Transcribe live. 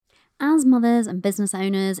as mothers and business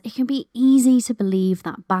owners, it can be easy to believe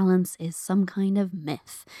that balance is some kind of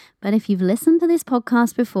myth. But if you've listened to this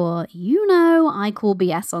podcast before, you know I call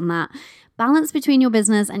BS on that. Balance between your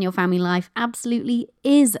business and your family life absolutely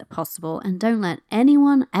is possible, and don't let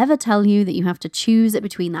anyone ever tell you that you have to choose it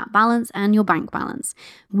between that balance and your bank balance.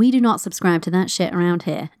 We do not subscribe to that shit around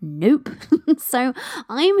here. Nope. So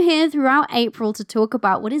I'm here throughout April to talk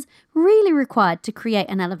about what is really required to create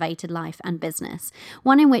an elevated life and business,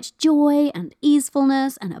 one in which joy and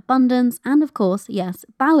easefulness and abundance and, of course, yes,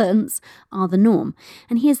 balance are the norm.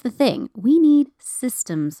 And here's the thing, we need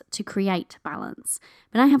systems to create balance.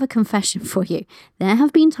 But I have a confession for you. There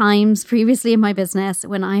have been times previously in my business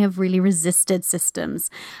when I have really resisted systems.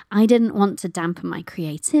 I didn't want to dampen my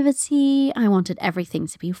creativity. I wanted everything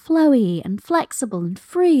to be flowy and flexible and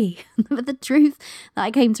free. But the truth that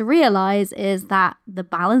I came to realize is that the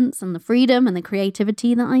balance and the freedom and the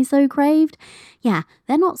creativity that I so craved, they're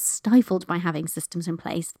not stifled by having systems in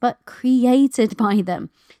place, but created by them.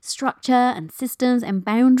 Structure and systems and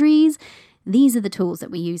boundaries, these are the tools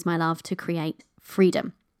that we use, my love, to create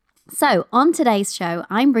freedom. So on today's show,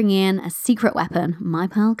 I'm bringing in a secret weapon, my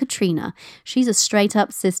pal Katrina. She's a straight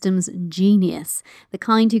up systems genius, the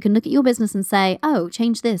kind who can look at your business and say, oh,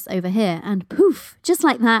 change this over here, and poof, just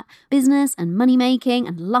like that, business and money making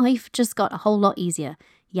and life just got a whole lot easier.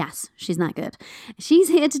 Yes, she's that good. She's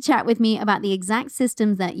here to chat with me about the exact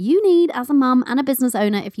systems that you need as a mum and a business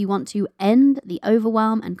owner if you want to end the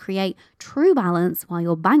overwhelm and create true balance while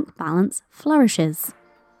your bank balance flourishes.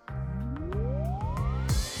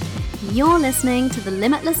 You're listening to the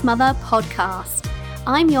Limitless Mother podcast.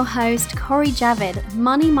 I'm your host, Corey Javid,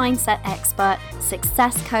 money mindset expert,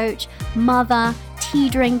 success coach, mother, tea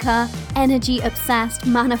drinker, energy obsessed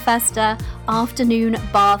manifester, afternoon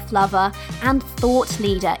bath lover, and thought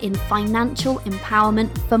leader in financial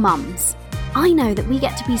empowerment for mums. I know that we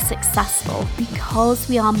get to be successful because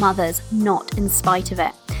we are mothers, not in spite of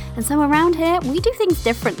it. And so around here, we do things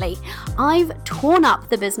differently. I've torn up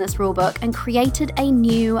the business rulebook and created a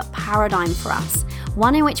new paradigm for us,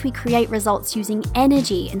 one in which we create results using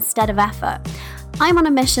energy instead of effort. I'm on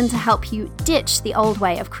a mission to help you ditch the old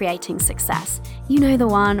way of creating success. You know, the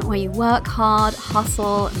one where you work hard,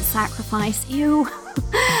 hustle, and sacrifice,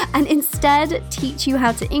 and instead teach you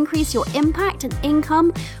how to increase your impact and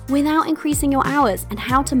income without increasing your hours, and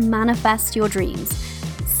how to manifest your dreams.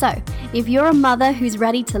 So, if you're a mother who's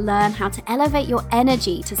ready to learn how to elevate your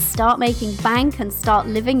energy to start making bank and start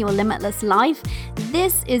living your limitless life,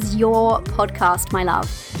 this is your podcast, my love.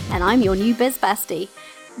 And I'm your new biz bestie.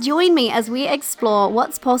 Join me as we explore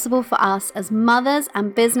what's possible for us as mothers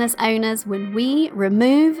and business owners when we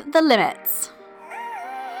remove the limits.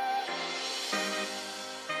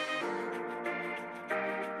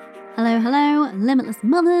 Hello, Limitless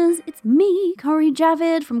Mothers. It's me, Corey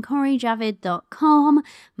Javid from CoreyJavid.com,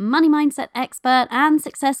 money mindset expert and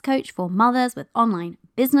success coach for mothers with online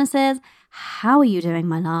businesses. How are you doing,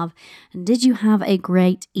 my love? And did you have a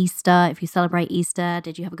great Easter? If you celebrate Easter,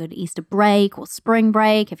 did you have a good Easter break or spring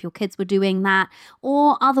break if your kids were doing that?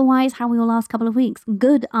 Or otherwise, how were your last couple of weeks?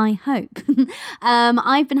 Good, I hope.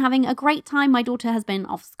 I've been having a great time. My daughter has been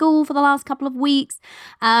off school for the last couple of weeks.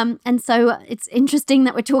 And so it's interesting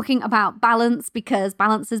that we're talking about balance, because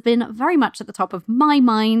balance has been very much at the top of my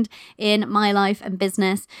mind in my life and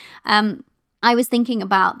business. I was thinking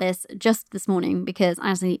about this just this morning because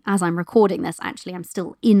as I'm recording this, actually, I'm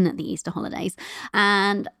still in the Easter holidays,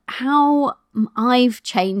 and how I've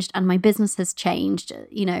changed and my business has changed,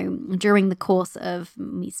 during the course of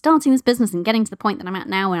me starting this business and getting to the point that I'm at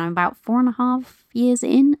now, when I'm about 4.5 years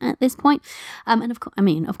in at this point. And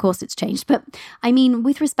of course it's changed, but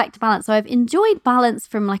with respect to balance, so I've enjoyed balance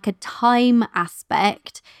from like a time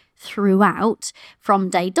aspect throughout from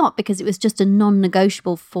day dot, because it was just a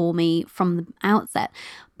non-negotiable for me from the outset.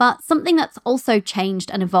 But something that's also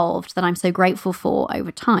changed and evolved that I'm so grateful for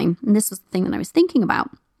over time, and this was the thing that I was thinking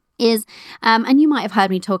about, is, and you might have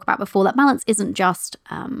heard me talk about before, that balance isn't just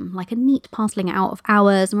like a neat parceling out of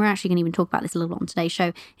hours, and we're actually going to even talk about this a little on today's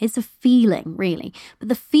show. It's a feeling, really. But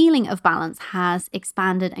the feeling of balance has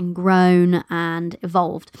expanded and grown and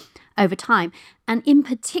evolved over time, and in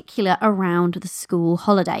particular around the school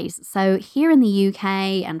holidays. So here in the UK,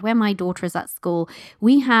 and when my daughter is at school,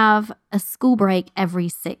 we have a school break every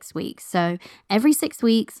 6 weeks. So every 6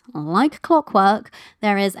 weeks, like clockwork,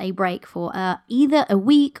 there is a break for either a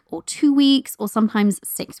week or 2 weeks or sometimes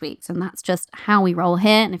 6 weeks. And that's just how we roll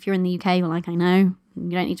here. And if you're in the UK, I know,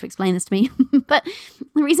 you don't need to explain this to me. But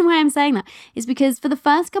the reason why I'm saying that is because for the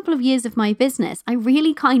first couple of years of my business, I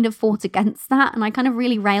really kind of fought against that, and I kind of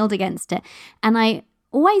really railed against it. And I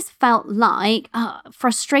always felt like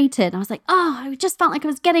frustrated. I was like, I just felt like I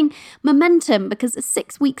was getting momentum, because a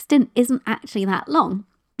 6-week stint isn't actually that long,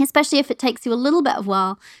 especially if it takes you a little bit of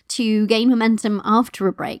while to gain momentum after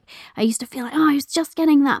a break. I used to feel like, I was just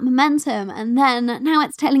getting that momentum, and then now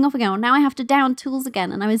it's tailing off again, or now I have to down tools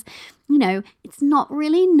again. And I was, it's not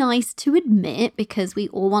really nice to admit, because we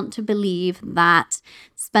all want to believe that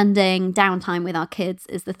spending downtime with our kids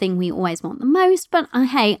is the thing we always want the most. But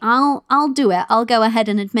hey, I'll do it. I'll go ahead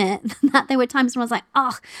and admit that there were times when I was like,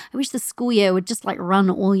 I wish the school year would just like run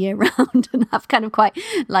all year round, and have kind of quite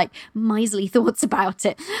like miserly thoughts about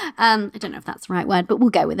it. I don't know if that's the right word, but we'll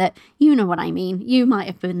go with it. You know what I mean. You might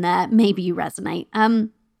have been there. Maybe you resonate.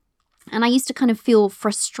 And I used to kind of feel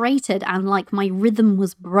frustrated and like my rhythm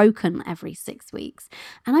was broken every 6 weeks.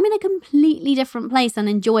 And I'm in a completely different place and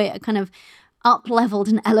enjoy a kind of up-leveled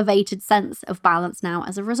and elevated sense of balance now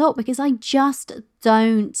as a result, because I just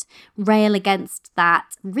don't rail against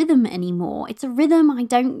that rhythm anymore. It's a rhythm I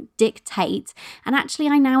don't dictate, and actually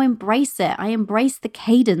I now embrace it. I embrace the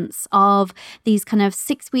cadence of these kind of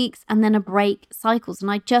 6 weeks and then a break cycles,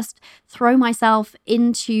 and I just throw myself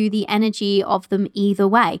into the energy of them either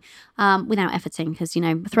way, without efforting, because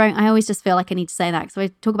I always just feel like I need to say that, because when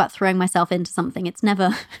I talk about throwing myself into something, it's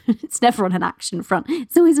never on an action front.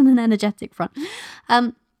 It's always on an energetic front.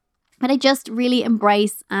 But I just really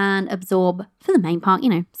embrace and absorb for the main part.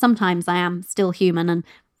 Sometimes I am still human. And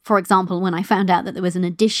for example, when I found out that there was an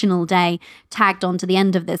additional day tagged on to the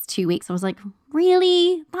end of this 2 weeks, I was like,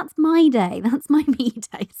 really? That's my day. That's my me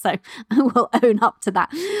day. So I will own up to that.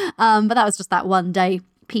 But that was just that one day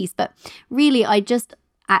piece. But really, I just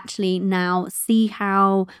actually now see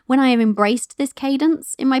how when I have embraced this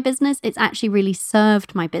cadence in my business, it's actually really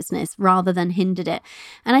served my business rather than hindered it.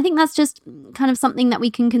 And I think that's just kind of something that we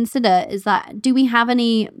can consider, is that, do we have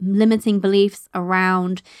any limiting beliefs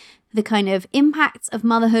around the kind of impacts of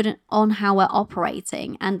motherhood on how we're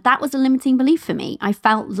operating? And that was a limiting belief for me. I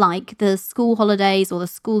felt like the school holidays or the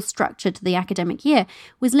school structure to the academic year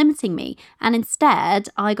was limiting me. And instead,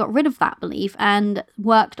 I got rid of that belief and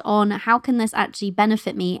worked on how can this actually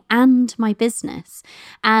benefit me and my business.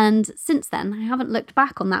 And since then, I haven't looked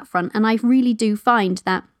back on that front. And I really do find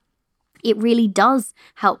that it really does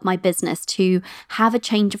help my business to have a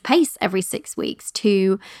change of pace every 6 weeks,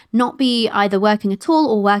 to not be either working at all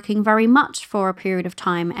or working very much for a period of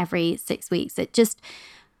time every 6 weeks. It just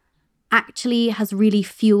actually has really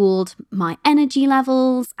fueled my energy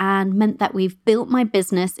levels and meant that we've built my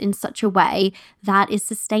business in such a way that is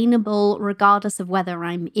sustainable regardless of whether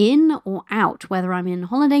I'm in or out, whether I'm in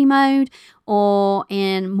holiday mode or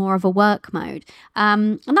in more of a work mode.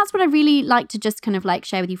 And that's what I really like to just kind of like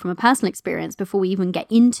share with you from a personal experience before we even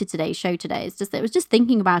get into today's show today. It's just that I was just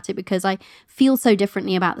thinking about it because I feel so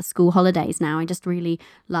differently about the school holidays now. I just really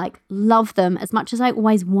love them as much as I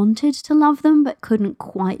always wanted to love them, but couldn't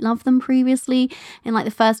quite love them previously in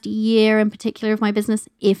the first year in particular of my business,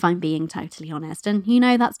 if I'm being totally honest. And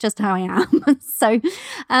that's just how I am. So,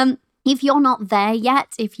 if you're not there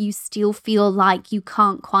yet, if you still feel like you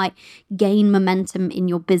can't quite gain momentum in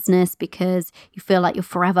your business because you feel like you're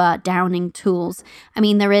forever downing tools,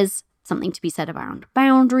 there is something to be said around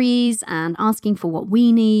boundaries and asking for what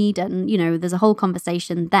we need. And, there's a whole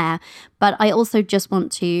conversation there. But I also just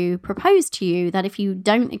want to propose to you that if you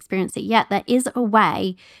don't experience it yet, there is a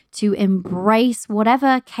way to embrace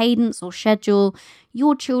whatever cadence or schedule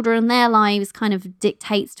your children, their lives kind of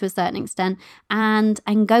dictates to a certain extent, and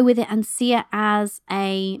go with it and see it as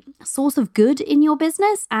a source of good in your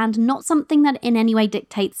business and not something that in any way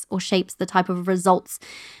dictates or shapes the type of results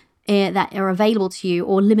that are available to you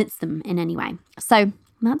or limits them in any way. So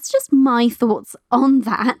that's just my thoughts on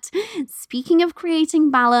that. Speaking of creating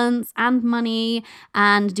balance and money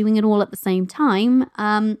and doing it all at the same time,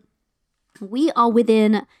 we are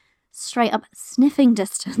within straight up sniffing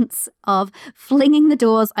distance of flinging the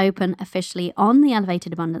doors open officially on the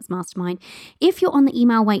Elevated Abundance Mastermind. If you're on the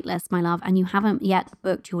email waitlist, my love, and you haven't yet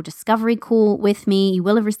booked your discovery call with me, you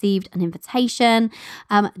will have received an invitation.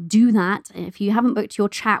 Do that. If you haven't booked your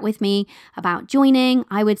chat with me about joining,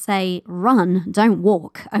 I would say run, don't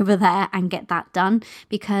walk over there and get that done,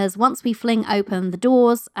 because once we fling open the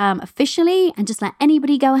doors officially and just let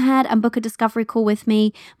anybody go ahead and book a discovery call with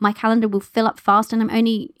me, my calendar will fill up fast, and I'm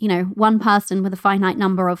only, one person with a finite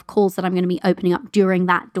number of calls that I'm going to be opening up during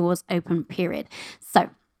that doors open period.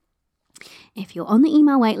 So if you're on the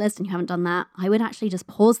email waitlist and you haven't done that, I would actually just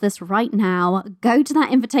pause this right now, go to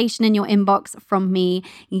that invitation in your inbox from me,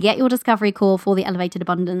 get your discovery call for the Elevated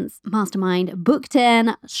Abundance Mastermind booked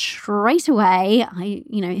in straight away.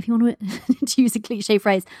 If you want to use a cliche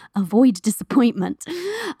phrase, avoid disappointment.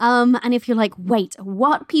 And if you're like, wait,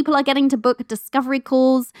 what? People are getting to book discovery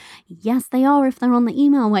calls? Yes, they are if they're on the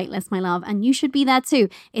email waitlist, my love, and you should be there too.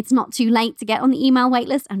 It's not too late to get on the email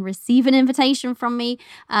waitlist and receive an invitation from me.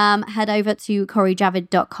 Head over to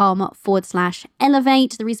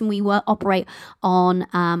CoreyJavid.com/elevate. The reason we operate on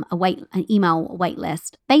an email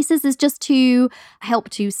waitlist basis is just to help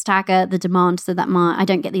to stagger the demand so that I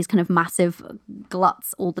don't get these kind of massive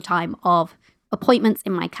gluts all the time of appointments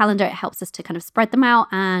in my calendar. It helps us to kind of spread them out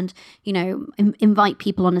and, invite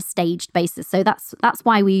people on a staged basis. So that's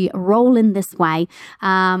why we roll in this way.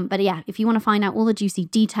 But yeah, if you want to find out all the juicy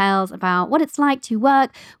details about what it's like to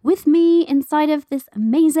work with me inside of this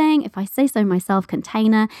amazing, if I say so myself,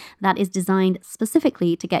 container that is designed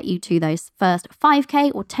specifically to get you to those first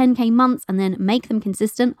 5K or 10K months and then make them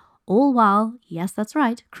consistent, all while, yes, that's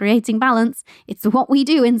right, creating balance. It's what we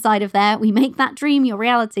do inside of there. We make that dream your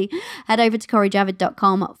reality. Head over to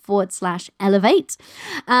CoreyJavid.com/elevate.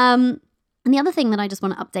 And the other thing that I just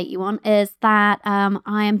want to update you on is that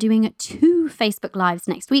I am doing 2 Facebook Lives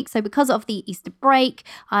next week. So because of the Easter break,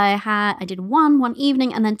 I did one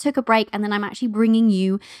evening and then took a break. And then I'm actually bringing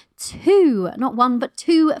you 2, not 1, but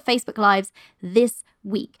 2 Facebook Lives this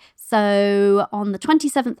week. So on the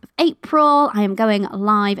 27th of April, I am going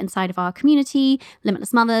live inside of our community,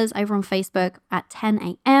 Limitless Mothers, over on Facebook at 10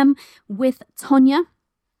 a.m. with Tonya,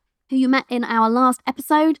 who you met in our last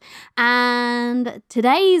episode. And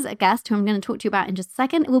today's guest, who I'm going to talk to you about in just a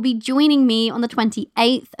second, will be joining me on the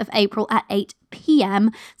 28th of April at 8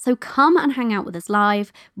 p.m. So come and hang out with us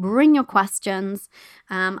live. Bring your questions.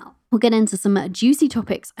 We'll get into some juicy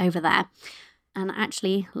topics over there. And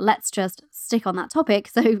actually, let's just stick on that topic.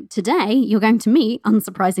 So today, you're going to meet,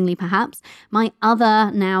 unsurprisingly perhaps, my other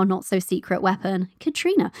now not so secret weapon,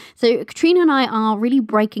 Katrina. So Katrina and I are really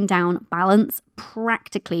breaking down balance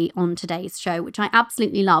practically on today's show, which I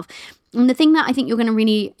absolutely love. And the thing that I think you're going to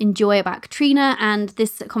really enjoy about Katrina and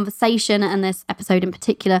this conversation and this episode in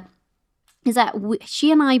particular is that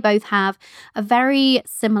she and I both have a very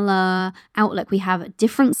similar outlook. We have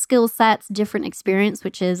different skill sets, different experience,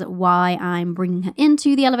 which is why I'm bringing her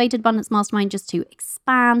into the Elevated Abundance Mastermind, just to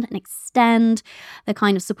expand and extend the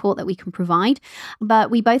kind of support that we can provide. But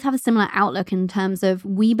we both have a similar outlook in terms of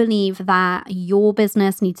we believe that your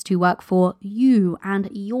business needs to work for you and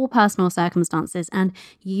your personal circumstances and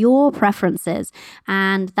your preferences,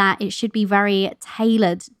 and that it should be very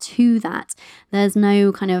tailored to that. There's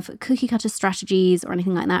no kind of cookie cutter strategies or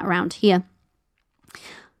anything like that around here.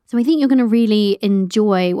 So I think you're going to really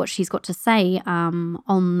enjoy what she's got to say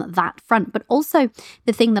on that front. But also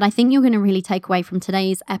the thing that I think you're going to really take away from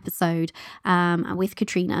today's episode with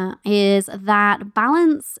Katrina is that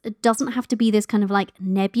balance doesn't have to be this kind of like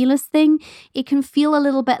nebulous thing. It can feel a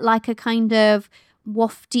little bit like a kind of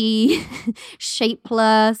wafty,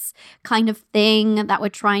 shapeless kind of thing that we're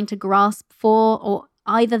trying to grasp for, or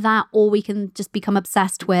either that, or we can just become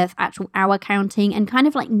obsessed with actual hour counting, and kind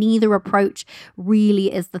of like neither approach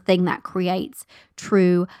really is the thing that creates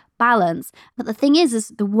true balance. But the thing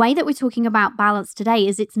is the way that we're talking about balance today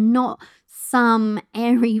is it's not some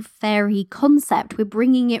airy-fairy concept. We're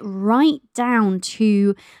bringing it right down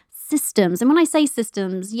to systems. And when I say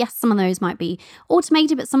systems, yes, some of those might be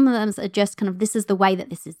automated, but some of them are just kind of, this is the way that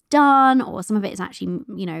this is done, or some of it is actually,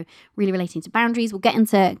 really relating to boundaries. We'll get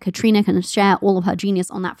into Katrina, can share all of her genius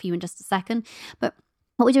on that for you in just a second. But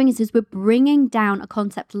what we're doing is we're bringing down a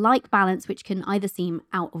concept like balance, which can either seem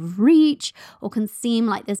out of reach or can seem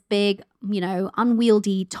like this big,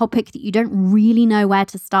 unwieldy topic that you don't really know where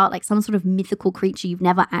to start, like some sort of mythical creature you've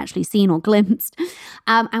never actually seen or glimpsed.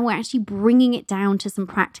 And we're actually bringing it down to some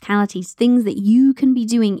practicalities, things that you can be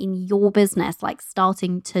doing in your business, like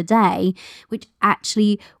starting today, which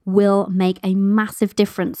actually will make a massive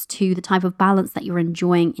difference to the type of balance that you're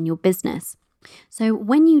enjoying in your business. So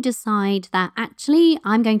when you decide that actually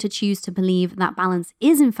I'm going to choose to believe that balance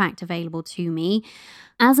is in fact available to me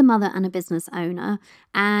as a mother and a business owner,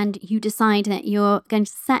 and you decide that you're going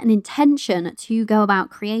to set an intention to go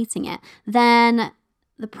about creating it, then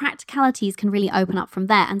the practicalities can really open up from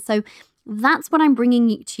there. And so that's what I'm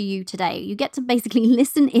bringing to you today. You get to basically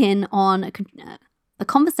listen in on a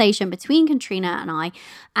conversation between Katrina and I,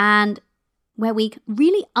 and where we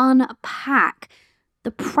really unpack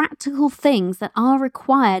the practical things that are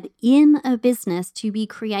required in a business to be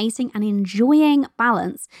creating and enjoying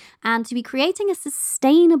balance and to be creating a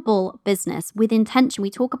sustainable business with intention. We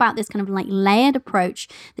talk about this kind of like layered approach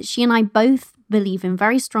that she and I both believe in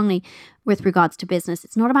very strongly with regards to business.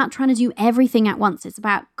 It's not about trying to do everything at once. It's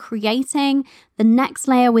about creating the next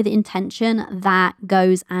layer with intention that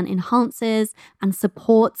goes and enhances and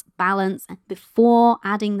supports balance before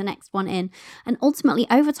adding the next one in. And ultimately,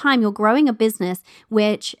 over time, you're growing a business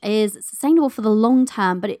which is sustainable for the long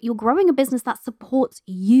term, but you're growing a business that supports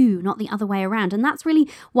you, not the other way around. And that's really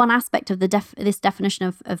one aspect of this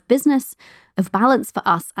definition of business, of balance for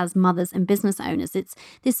us as mothers and business owners. It's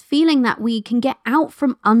this feeling that we can get out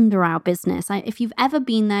from under our business. If you've ever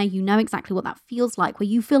been there, you know exactly what that feels like, where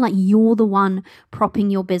you feel like you're the one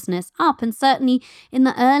propping your business up. And certainly in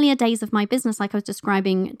the earlier days of my business, like I was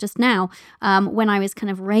describing just now, when I was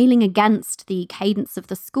kind of railing against the cadence of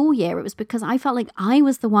the school year, it was because I felt like I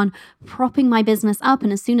was the one propping my business up.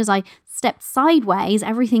 And as soon as I stepped sideways,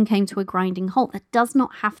 everything came to a grinding halt. That does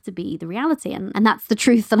not have to be the reality. And that's the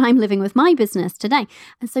truth that I'm living with my business today.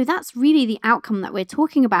 And so that's really the outcome that we're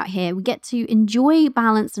talking about here. We get to enjoy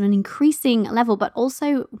balance on an increasing level, but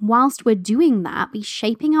also whilst we're doing that, be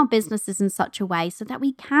shaping our businesses in such a way so that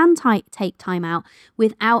we can take time out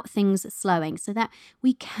without things slowing, so that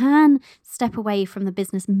we can step away from the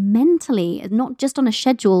business mentally, not just on a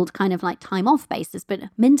scheduled kind of like time off basis, but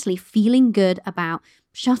mentally feeling good about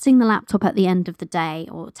shutting the laptop at the end of the day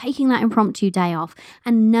or taking that impromptu day off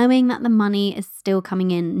and knowing that the money is still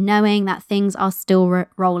coming in, knowing that things are still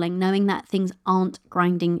rolling, knowing that things aren't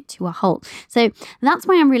grinding to a halt. So that's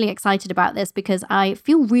why I'm really excited about this, because I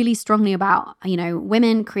feel really strongly about,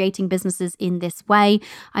 women creating businesses in this way.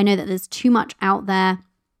 I know that there's too much out there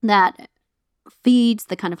that feeds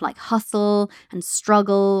the kind of like hustle and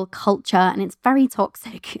struggle culture, and it's very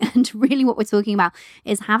toxic. And really what we're talking about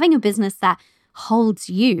is having a business that holds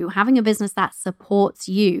you, having a business that supports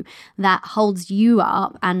you, that holds you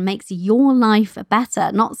up and makes your life better,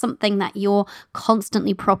 not something that you're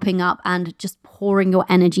constantly propping up and just pouring your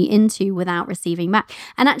energy into without receiving back.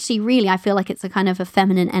 And actually, really, I feel like it's a kind of a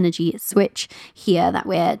feminine energy switch here that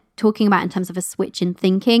we're talking about in terms of a switch in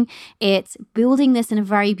thinking. It's building this in a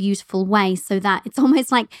very beautiful way so that it's almost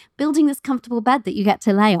like building this comfortable bed that you get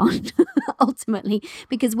to lay on ultimately,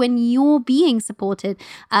 because when you're being supported,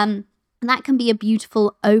 that can be a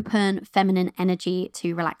beautiful, open, feminine energy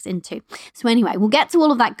to relax into. So anyway, we'll get to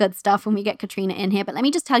all of that good stuff when we get Katrina in here. But let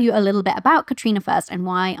me just tell you a little bit about Katrina first and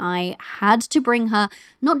why I had to bring her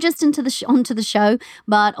not just onto the show,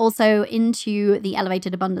 but also into the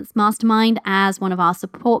Elevated Abundance Mastermind as one of our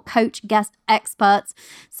support coach guest experts.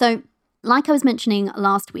 So like I was mentioning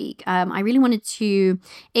last week, I really wanted to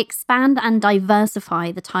expand and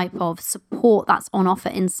diversify the type of support that's on offer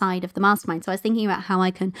inside of the mastermind. So I was thinking about how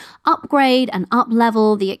I can upgrade and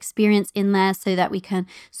up-level the experience in there so that we can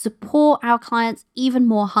support our clients even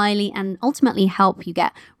more highly and ultimately help you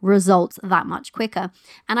get results that much quicker.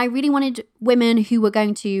 And I really wanted women who were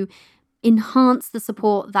going to enhance the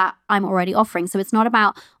support that I'm already offering. So it's not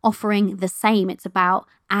about offering the same. It's about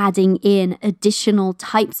adding in additional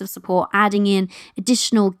types of support, adding in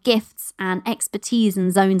additional gifts and expertise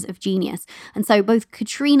and zones of genius. And so both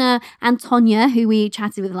Katrina and Tonya, who we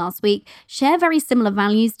chatted with last week, share very similar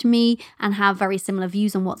values to me and have very similar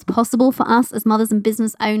views on what's possible for us as mothers and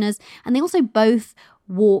business owners. And they also both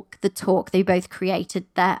walk the talk. They both created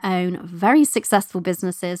their own very successful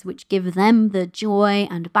businesses, which give them the joy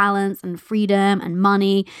and balance and freedom and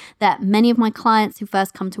money that many of my clients who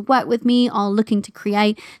first come to work with me are looking to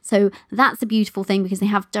create. So that's a beautiful thing because they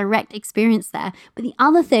have direct experience there. But the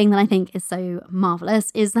other thing that I think is so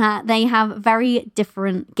marvelous is that they have very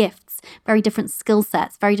different gifts, very different skill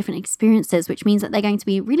sets, very different experiences, which means that they're going to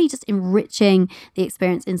be really just enriching the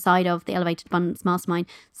experience inside of the Elevated Abundance Mastermind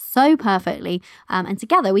so perfectly. And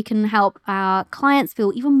together we can help our clients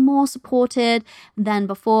feel even more supported than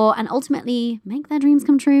before and ultimately make their dreams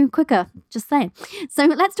come true quicker. Just saying. So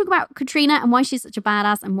let's talk about Katrina and why she's such a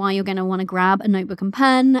badass and why you're going to want to grab a notebook and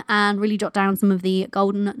pen and really jot down some of the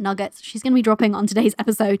golden nuggets she's going to be dropping on today's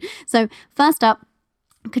episode. So first up,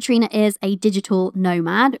 Katrina is a digital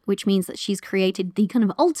nomad, which means that she's created the kind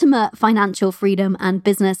of ultimate financial freedom and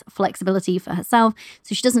business flexibility for herself.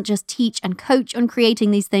 So she doesn't just teach and coach on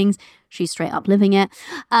creating these things, she's straight up living it.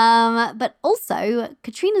 But also,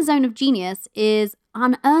 Katrina's zone of genius is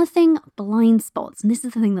unearthing blind spots. And this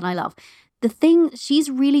is the thing that I love. The thing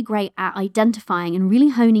she's really great at identifying and really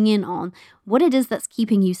honing in on what it is that's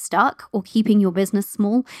keeping you stuck or keeping your business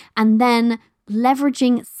small, and then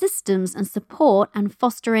leveraging systems and support and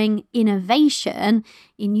fostering innovation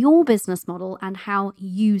in your business model and how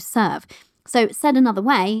you serve. So said another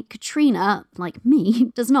way, Katrina, like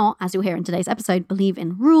me, does not, as you'll hear in today's episode, believe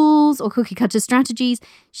in rules or cookie cutter strategies.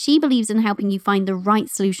 She believes in helping you find the right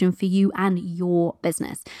solution for you and your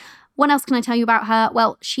business. What else can I tell you about her?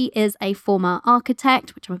 Well, she is a former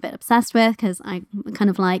architect, which I'm a bit obsessed with because I'm kind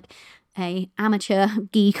of like a amateur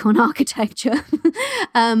geek on architecture.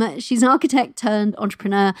 She's an architect turned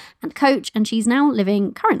entrepreneur and coach, and she's now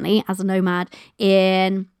living currently as a nomad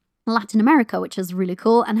in Latin America, which is really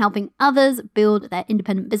cool, and helping others build their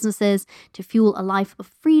independent businesses to fuel a life of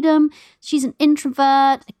freedom. She's an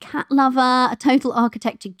introvert, a cat lover, a total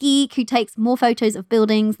architecture geek who takes more photos of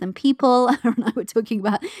buildings than people. Her and I were talking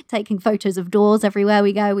about taking photos of doors everywhere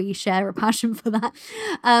we go. We share a passion for that.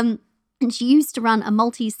 And she used to run a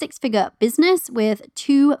multi-six-figure business with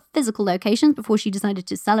 2 physical locations before she decided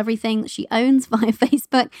to sell everything that she owns via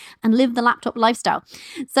Facebook and live the laptop lifestyle.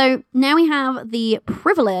 So now we have the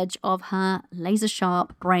privilege of her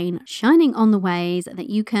laser-sharp brain shining on the ways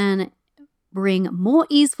that you can bring more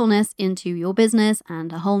easefulness into your business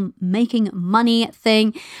and a whole making money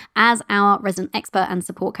thing as our resident expert and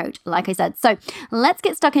support coach, like I said. So let's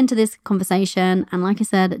get stuck into this conversation. And like I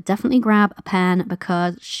said, definitely grab a pen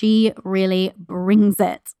because she really brings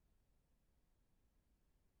it.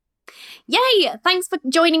 Yay! Thanks for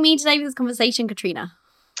joining me today for this conversation, Katrina.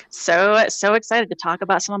 So excited to talk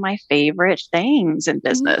about some of my favorite things in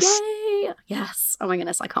business. Yay! Yes. Oh my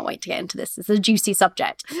goodness, I can't wait to get into this. It's a juicy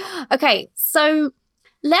subject. Okay, so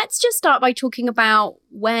let's just start by talking about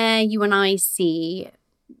where you and I see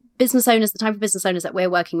business owners, the type of business owners that we're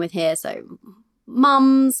working with here. So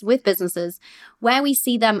mums with businesses, where we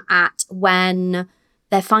see them at when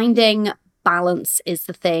they're finding balance is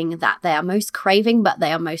the thing that they are most craving, but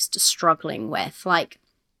they are most struggling with. Like,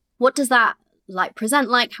 what does that present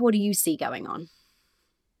like? What do you see going on?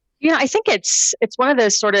 Yeah, I think it's one of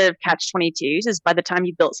those sort of catch-22s is by the time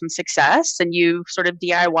you've built some success and you've sort of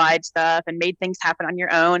DIY'd stuff and made things happen on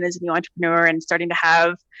your own as a new entrepreneur and starting to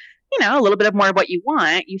have, a little bit of more of what you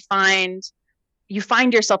want, you find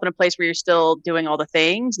yourself in a place where you're still doing all the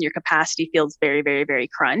things and your capacity feels very, very, very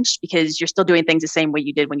crunched because you're still doing things the same way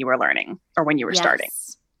you did when you were learning or when you were starting.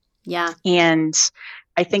 Yeah. And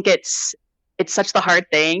I think it's such the hard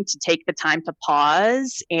thing to take the time to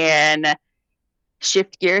pause and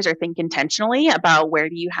shift gears or think intentionally about where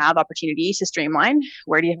do you have opportunities to streamline?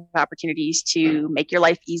 Where do you have opportunities to make your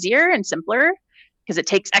life easier and simpler? Because it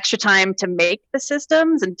takes extra time to make the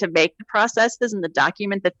systems and to make the processes and to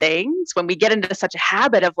document the things. When we get into such a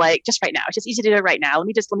habit of like, just right now, it's just easy to do it right now. Let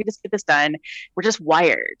me just get this done. We're just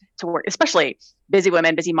wired to work, especially busy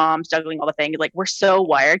women, busy moms, juggling all the things. Like we're so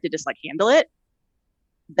wired to just like handle it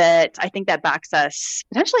that I think that backs us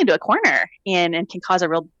potentially into a corner and can cause a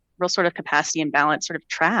real sort of capacity imbalance sort of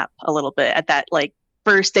trap a little bit at that like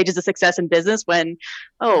first stages of success in business when,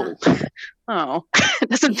 it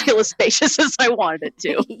doesn't feel as spacious as I wanted it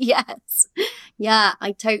to. Yes. Yeah,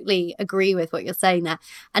 I totally agree with what you're saying there.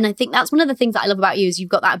 And I think that's one of the things that I love about you is you've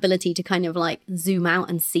got that ability to kind of like zoom out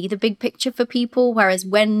and see the big picture for people. Whereas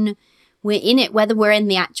when we're in it, whether we're in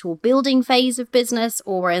the actual building phase of business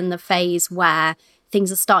or we're in the phase where things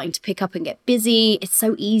are starting to pick up and get busy, it's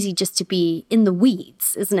so easy just to be in the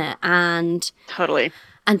weeds, isn't it? And totally.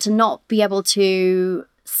 And to not be able to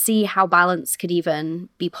see how balance could even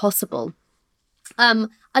be possible.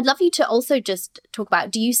 I'd love you to also just talk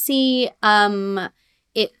about, do you see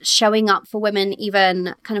it showing up for women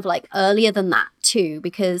even kind of like earlier than that too?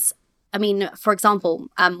 Because I mean, for example,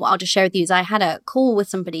 what I'll just share with you is I had a call with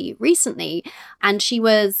somebody recently and she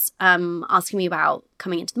was asking me about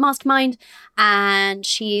coming into the mastermind, and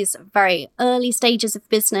she's very early stages of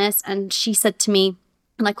business. And she said to me,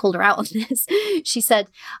 and I called her out on this, she said,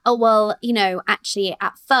 oh, well, actually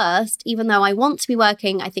at first, even though I want to be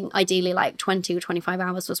working, I think ideally like 20 or 25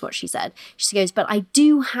 hours was what she said. She goes, but I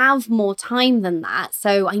do have more time than that.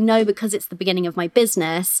 So I know because it's the beginning of my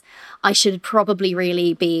business, I should probably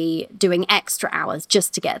really be doing extra hours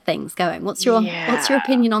just to get things going. What's your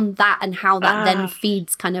opinion on that and how that then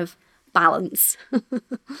feeds kind of balance?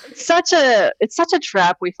 It's such a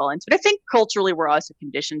trap we fall into. But I think culturally we're also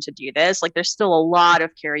conditioned to do this. Like there's still a lot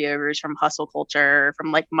of carryovers from hustle culture,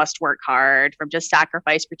 from like must work hard, from just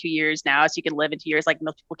sacrifice for 2 years now so you can live in 2 years like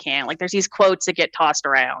most people can't. Like there's these quotes that get tossed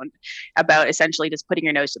around about essentially just putting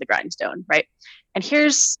your nose to the grindstone, right? And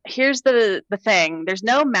here's the thing. There's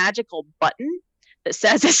no magical button that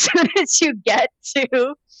says as soon as you get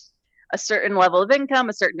to a certain level of income,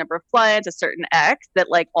 a certain number of clients, a certain X, that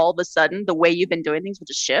like all of a sudden the way you've been doing things will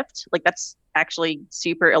just shift. Like that's actually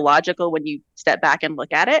super illogical when you step back and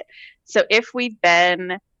look at it. So if we've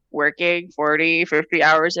been working 40, 50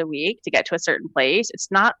 hours a week to get to a certain place,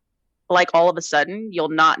 it's not like all of a sudden you'll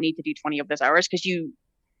not need to do 20 of those hours because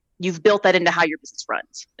you've built that into how your business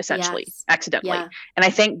runs, essentially, Yes. accidentally. Yeah. And I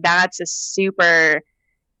think that's a super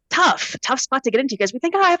tough spot to get into because we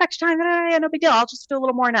think, oh, I have extra time. Yeah, no big deal. I'll just do a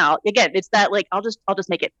little more now. Again, it's that like, I'll just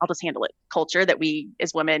make it. I'll just handle it culture that we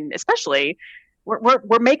as women, especially,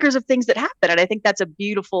 we're makers of things that happen. And I think that's a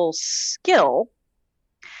beautiful skill.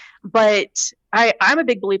 But I'm a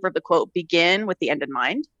big believer of the quote, begin with the end in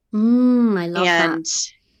mind. I love and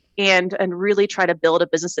that. and really try to build a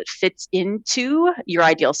business that fits into your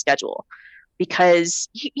ideal schedule. Because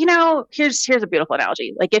here's a beautiful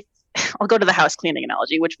analogy. Like if I'll go to the house cleaning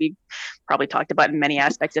analogy, which we've probably talked about in many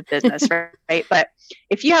aspects of business, right? But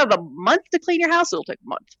if you have a month to clean your house, it'll take a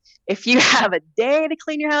month. If you have a day to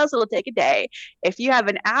clean your house, it'll take a day. If you have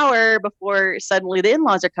an hour before suddenly the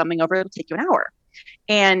in-laws are coming over, it'll take you an hour.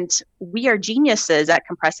 And we are geniuses at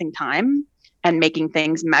compressing time and making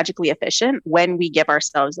things magically efficient when we give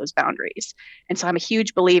ourselves those boundaries. And so I'm a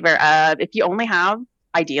huge believer of if you only have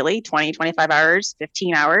ideally 20, 25 hours,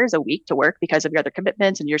 15 hours a week to work because of your other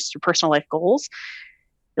commitments and your personal life goals,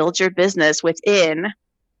 build your business within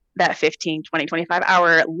that 15, 20, 25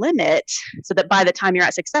 hour limit so that by the time you're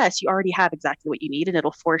at success, you already have exactly what you need and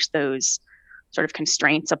it'll force those sort of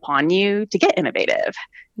constraints upon you to get innovative,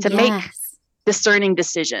 to make discerning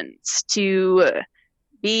decisions, to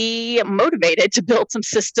be motivated to build some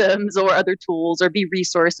systems or other tools or be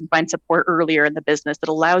resourced and find support earlier in the business that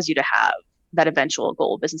allows you to have that eventual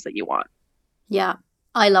goal business that you want. Yeah,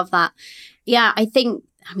 I love that. Yeah, I think,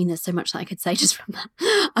 there's so much that I could say just from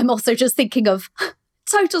that. I'm also just thinking of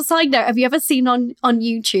total side note. Have you ever seen on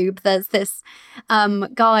YouTube, there's this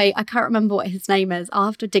guy, I can't remember what his name is. I'll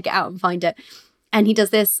have to dig it out and find it. And he does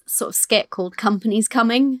this sort of skit called Company's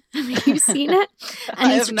Coming. Have you seen it?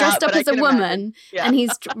 And he's dressed up as a woman and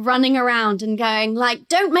he's running around and going like,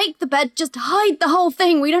 don't make the bed, just hide the whole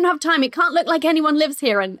thing. We don't have time. It can't look like anyone lives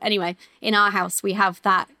here. And anyway, in our house, we have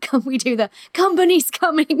that. We do the Company's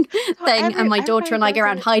Coming thing. And my daughter and I go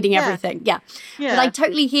around hiding everything. Yeah. But I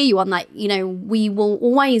totally hear you on that. We will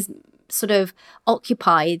always sort of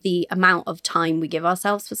occupy the amount of time we give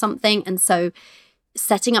ourselves for something. And so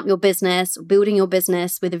setting up your business, building your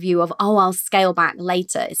business with a view of, I'll scale back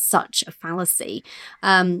later is such a fallacy.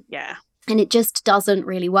 And it just doesn't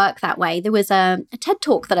really work that way. There was a TED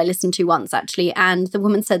Talk that I listened to once, actually, and the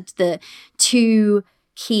woman said the two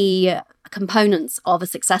key components of a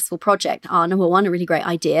successful project are, number one, a really great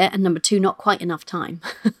idea, and number two, not quite enough time.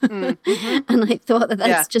 Mm-hmm. And I thought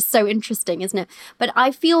that's just so interesting, isn't it? But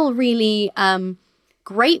I feel really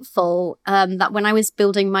grateful that when I was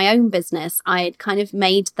building my own business, I had kind of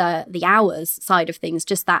made the hours side of things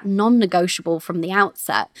just that non-negotiable from the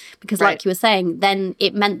outset. Because like you were saying, then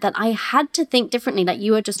it meant that I had to think differently. Like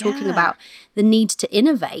you were just talking about the need to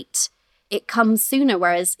innovate. It comes sooner.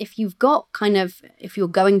 Whereas if you're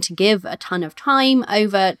going to give a ton of time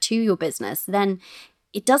over to your business, then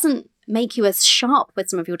it doesn't make you as sharp with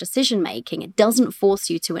some of your decision making. It doesn't force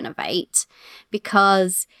you to innovate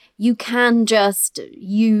because you can just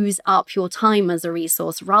use up your time as a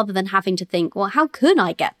resource rather than having to think, well, how could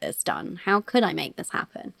I get this done? How could I make this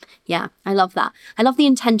happen? Yeah, I love that. I love the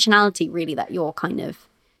intentionality really that you're kind of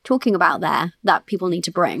talking about there that people need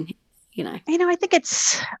to bring. I think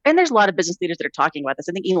and there's a lot of business leaders that are talking about this.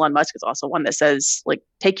 I think Elon Musk is also one that says, like,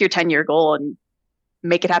 take your 10-year goal and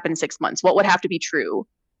make it happen in 6 months. What would have to be true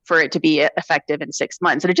for it to be effective in 6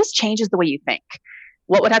 months? And it just changes the way you think.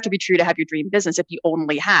 What would have to be true to have your dream business if you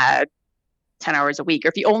only had 10 hours a week, or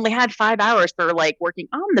if you only had 5 hours for like working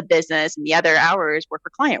on the business and the other hours were for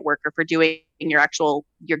client work or for doing your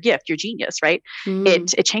gift, your genius, right?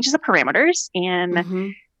 It changes the parameters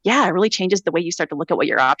and it really changes the way you start to look at what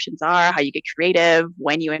your options are, how you get creative,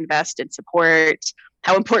 when you invest in support,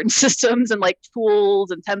 how important systems and like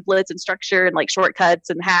tools and templates and structure and like shortcuts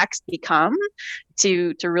and hacks become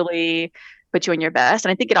to really put you in your best.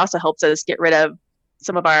 And I think it also helps us get rid of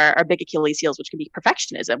some of our big Achilles heels, which can be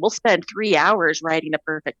perfectionism. We'll spend 3 hours writing the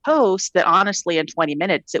perfect post that honestly in 20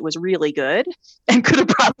 minutes, it was really good and could have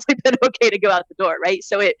probably been okay to go out the door, right?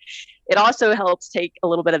 So it also helps take a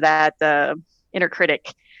little bit of that inner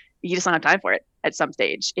critic. You just don't have time for it at some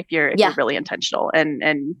stage if you're really intentional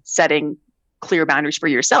and setting clear boundaries for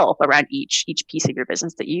yourself around each piece of your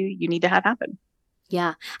business that you need to have happen.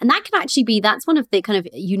 Yeah. And that can actually that's one of the kind of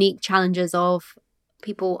unique challenges of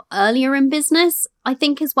people earlier in business, I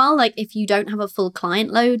think, as well. Like if you don't have a full client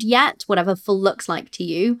load yet, whatever full looks like to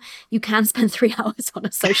you, you can spend 3 hours on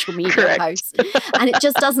a social media post and it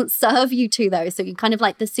just doesn't serve you to though. So you kind of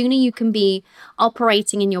like the sooner you can be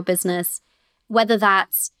operating in your business, whether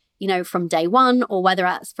that's from day one, or whether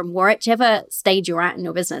that's from whichever stage you're at in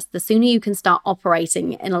your business, the sooner you can start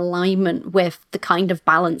operating in alignment with the kind of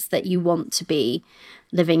balance that you want to be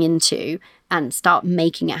living into and start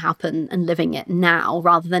making it happen and living it now,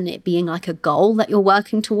 rather than it being like a goal that you're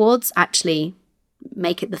working towards, actually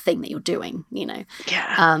make it the thing that you're doing,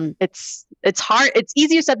 Yeah. It's hard. It's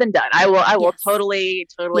easier said than done. I will Yes. totally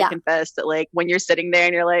confess that, like, when you're sitting there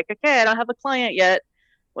and you're like, okay, I don't have a client yet.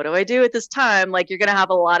 What do I do at this time? Like, you're going to have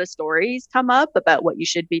a lot of stories come up about what you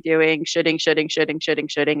should be doing. Shoulding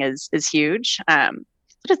is huge. I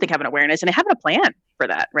just think having awareness and having a plan for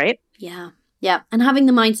that, right? Yeah. Yeah. And having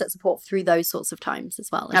the mindset support through those sorts of times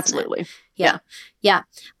as well. Absolutely. Yeah.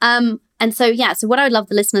 And so what I would love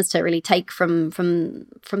the listeners to really take from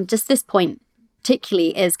just this point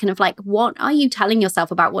particularly is kind of like, what are you telling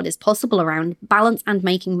yourself about what is possible around balance and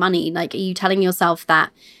making money? Like, are you telling yourself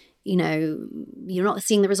that, you're not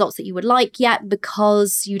seeing the results that you would like yet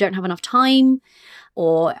because you don't have enough time?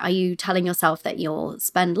 Or are you telling yourself that you'll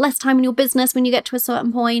spend less time in your business when you get to a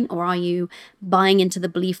certain point? Or are you buying into the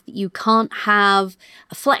belief that you can't have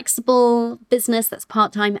a flexible business that's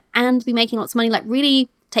part-time and be making lots of money? Like, really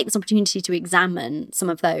take this opportunity to examine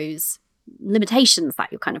some of those limitations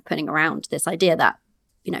that you're kind of putting around this idea that,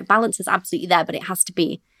 balance is absolutely there, but it has to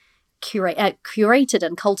be curated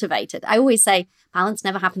and cultivated. I always say balance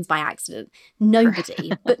never happens by accident. Nobody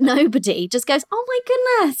just goes, oh my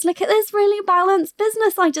goodness, look at this really balanced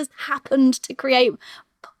business I just happened to create.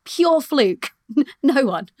 Pure fluke. No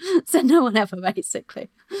one. So no one ever, basically.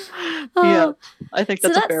 Yeah, I think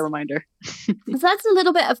that's a fair reminder. So that's a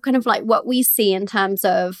little bit of kind of like what we see in terms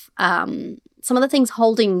of some of the things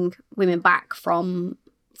holding women back from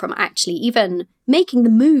actually even making the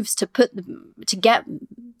moves to get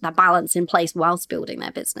that balance in place whilst building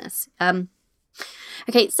their business.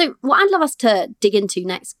 Okay, so what I'd love us to dig into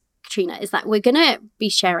next, Katrina, is that we're going to be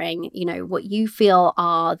sharing, what you feel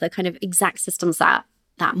are the kind of exact systems that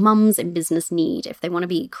mums in business need if they want to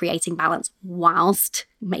be creating balance whilst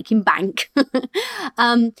making bank.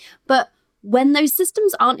 But when those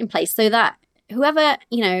systems aren't in place, so that whoever,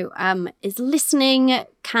 is listening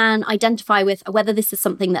can identify with whether this is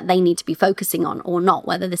something that they need to be focusing on or not,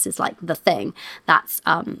 whether this is like the thing that's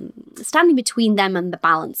standing between them and the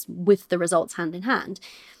balance with the results hand in hand.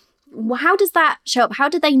 How does that show up? How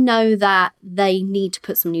do they know that they need to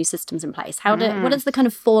put some new systems in place? What is the kind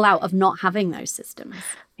of fallout of not having those systems?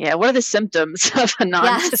 Yeah. What are the symptoms of a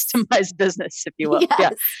non-systemized business, if you will?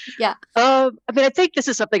 Yes. Yeah. I think this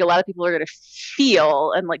is something a lot of people are going to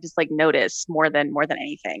feel and just notice more than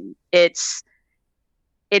anything. It's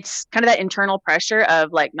kind of that internal pressure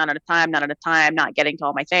of like, not enough time, not getting to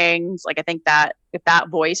all my things. Like, I think that if that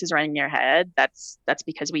voice is running in your head, that's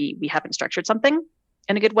because we haven't structured something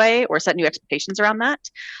in a good way or set new expectations around that.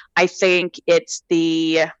 I think it's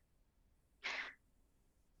the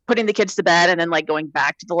putting the kids to bed and then going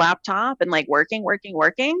back to the laptop and working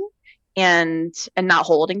and not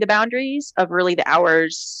holding the boundaries of really the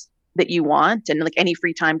hours that you want, and any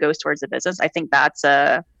free time goes towards the business. I think that's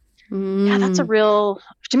a real,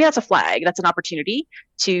 to me, that's a flag. That's an opportunity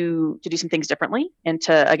to do some things differently and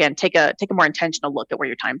to, again, take a more intentional look at where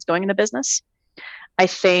your time's going in the business. I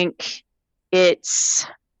think it's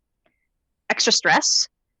extra stress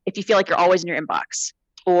if you feel like you're always in your inbox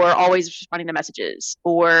or always responding to messages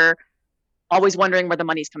or always wondering where the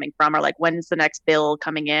money's coming from, or when's the next bill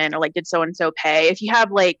coming in, or did so-and-so pay? If you have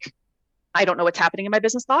I don't know what's happening in my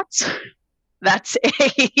business thoughts, that's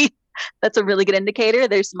a really good indicator.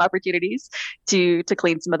 There's some opportunities to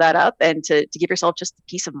clean some of that up and to give yourself just the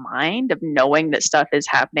peace of mind of knowing that stuff is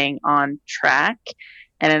happening on track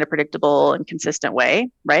and in a predictable and consistent way,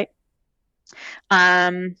 right?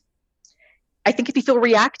 I think if you feel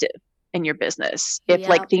reactive in your business, if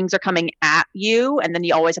things are coming at you and then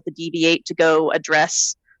you always have to deviate to go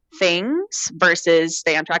address things versus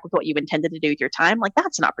stay on track with what you intended to do with your time,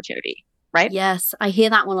 that's an opportunity, right? Yes, I hear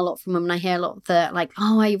that one a lot from women. I hear a lot of the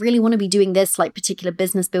I really want to be doing this particular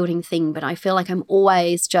business building thing, but I feel like I'm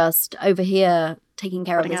always just over here taking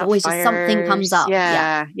care of. There's always just something comes up.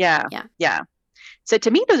 Yeah. So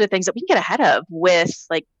to me, those are things that we can get ahead of with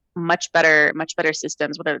much better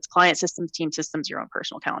systems, whether it's client systems, team systems, your own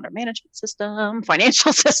personal calendar management system,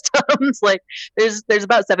 financial systems. There's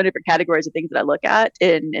about 7 different categories of things that I look at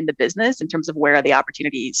in the business in terms of where are the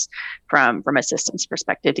opportunities from a systems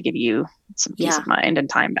perspective to give you some peace of mind and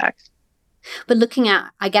time back. But looking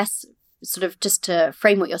at, I guess, sort of just to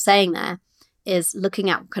frame what you're saying there, is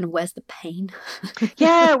looking at kind of where's the pain.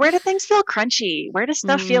 Yeah, where do things feel crunchy? Where does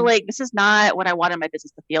stuff feel like this is not what I want in my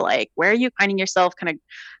business to feel like? Where are you finding yourself kind of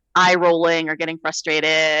eye rolling or getting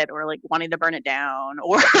frustrated or like wanting to burn it down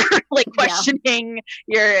or like questioning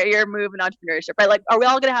your move in entrepreneurship, right? Like, are we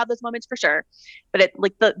all going to have those moments? For sure. But it,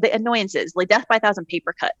 like the annoyances, like death by a thousand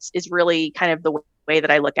paper cuts is really kind of the way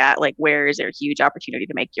that I look at, like, where is there a huge opportunity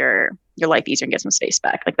to make your life easier and get some space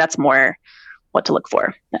back? Like, that's more what to look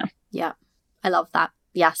for. Yeah. Yeah. I love that.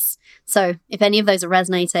 Yes. So if any of those are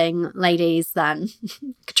resonating, ladies, then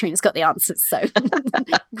Katrina's got the answers. So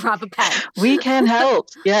grab a pen. We can help.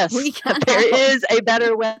 Yes. We can There help. is a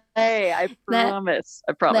better way. I promise.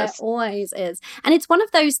 There always is. And it's one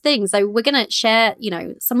of those things. So we're going to share,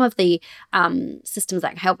 some of the systems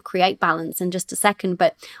that help create balance in just a second.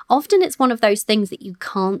 But often it's one of those things that you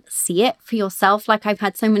can't see it for yourself. Like, I've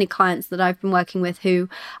had so many clients that I've been working with who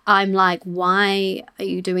I'm like, why are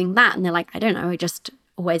you doing that? And they're like, I don't know. I just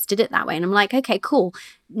always did it that way. And I'm like, okay, cool.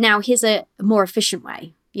 Now here's a more efficient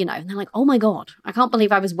way. And they're like, oh my God, I can't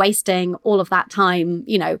believe I was wasting all of that time,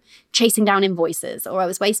 chasing down invoices, or I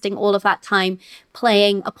was wasting all of that time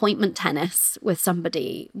playing appointment tennis with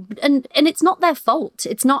somebody. And it's not their fault.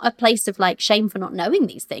 It's not a place of like shame for not knowing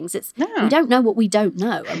these things. It's we don't know what we don't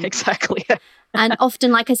know. Exactly. And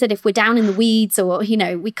often, like I said, if we're down in the weeds or,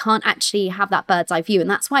 we can't actually have that bird's eye view. And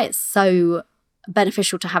that's why it's so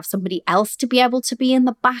beneficial to have somebody else to be able to be in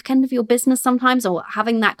the back end of your business sometimes, or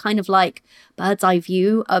having that kind of like bird's eye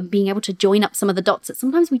view of being able to join up some of the dots that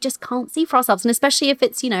sometimes we just can't see for ourselves. And especially if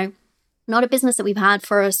it's, not a business that we've had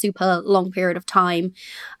for a super long period of time,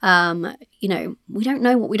 we don't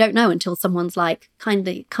know what we don't know until someone's like kind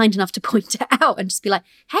enough to point it out and just be like,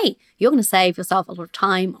 hey, you're going to save yourself a lot of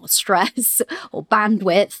time or stress or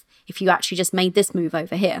bandwidth if you actually just made this move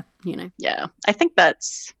over here, Yeah, I think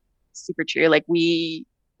that's super true. Like, we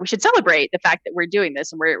should celebrate the fact that we're doing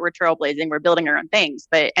this and we're trailblazing, we're building our own things.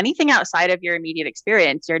 But anything outside of your immediate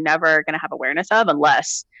experience, you're never going to have awareness of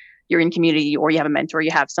unless you're in community or you have a mentor, you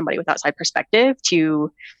have somebody with outside perspective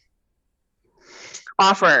to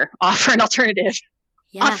offer an alternative.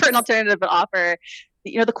 Yes. Offer an alternative, but offer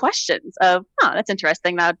the questions of, that's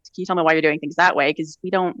interesting. Now, can you tell me why you're doing things that way? Because we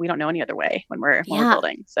don't know any other way when we're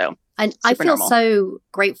building. So, and I feel so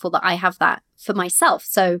grateful that I have that for myself.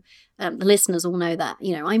 So the listeners all know that,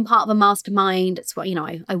 I'm part of a mastermind. It's what,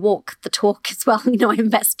 I walk the talk as well. I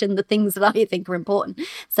invest in the things that I think are important.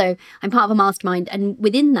 So I'm part of a mastermind. And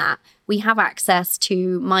within that, we have access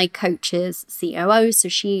to my coach's COO. So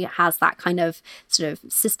she has that kind of sort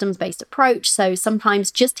of systems-based approach. So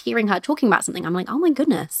sometimes just hearing her talking about something, I'm like, oh my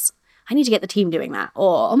goodness, I need to get the team doing that.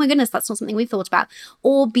 Or, oh my goodness, that's not something we've thought about.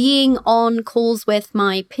 Or being on calls with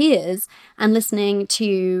my peers and listening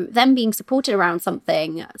to them being supported around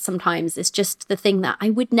something sometimes is just the thing that I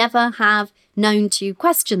would never have known to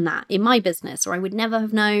question that in my business, or I would never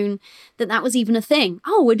have known that that was even a thing.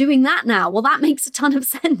 Oh, we're doing that now. Well, that makes a ton of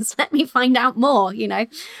sense. Let me find out more, And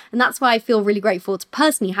that's why I feel really grateful to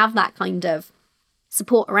personally have that kind of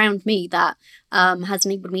support around me that has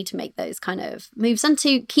enabled me to make those kind of moves and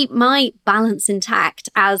to keep my balance intact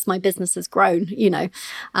as my business has grown.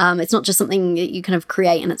 It's not just something that you kind of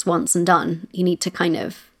create and it's once and done. You need to kind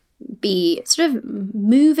of be sort of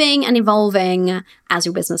moving and evolving as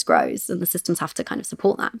your business grows, and the systems have to kind of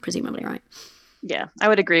support that, presumably, right? Yeah, I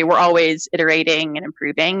would agree. We're always iterating and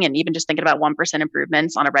improving, and even just thinking about 1%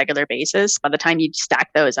 improvements on a regular basis. By the time you stack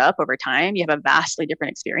those up over time, you have a vastly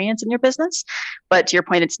different experience in your business. But to your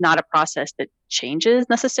point, it's not a process that changes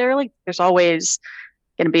necessarily. There's always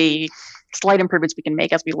going to be slight improvements we can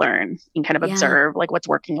make as we learn and kind of observe like what's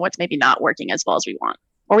working and what's maybe not working as well as we want.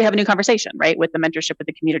 Or we have a new conversation, right? With the mentorship, with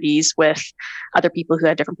the communities, with other people who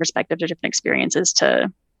have different perspectives or different experiences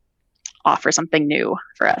to offer something new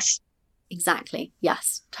for us. Exactly.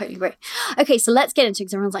 Yes, totally agree. Okay, so let's get into it,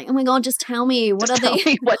 because everyone's like, oh my God, just tell me what tell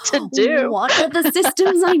me what to do. What are the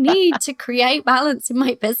systems I need to create balance in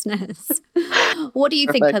my business? What do you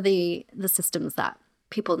think are the systems that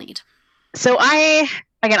people need? So I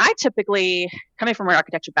typically, coming from an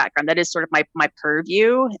architecture background, that is sort of my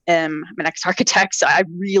purview. I'm an ex-architect, so I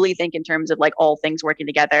really think in terms of like all things working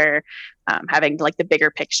together, having like the bigger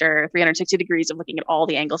picture, 360 degrees of looking at all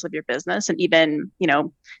the angles of your business, and even,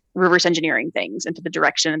 reverse engineering things into the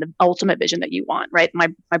direction and the ultimate vision that you want, right? My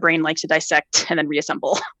brain likes to dissect and then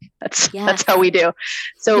reassemble. That's how we do.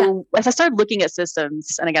 So as I started looking at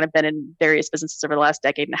systems, and again, I've been in various businesses over the last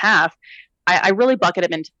decade and a half, I really bucket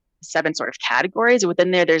them into 7 sort of categories.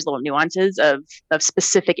 Within there's little nuances of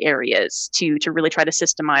specific areas to really try to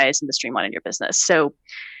systemize and to streamline in your business. So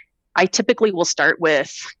I typically will start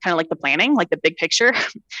with kind of like the planning, like the big picture.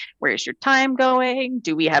 Where's your time going?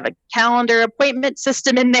 Do we have a calendar appointment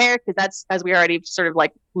system in there? Because that's, as we already sort of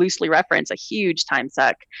like loosely reference, a huge time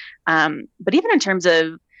suck. But even in terms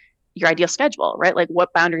of your ideal schedule, right? Like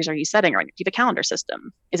what boundaries are you setting? Right? Do you have a calendar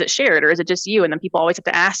system? Is it shared or is it just you? And then people always have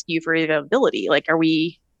to ask you for availability. Like, are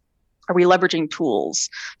we leveraging tools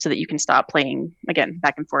so that you can stop playing again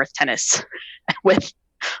back and forth tennis with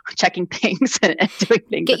checking things and doing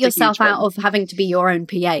things? Get yourself out of having to be your own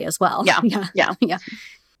PA as well. Yeah. Yeah.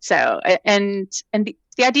 So, and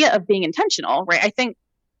the idea of being intentional, right? I think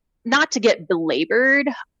not to get belabored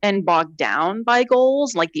and bogged down by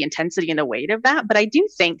goals, like the intensity and the weight of that, but I do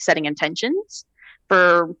think setting intentions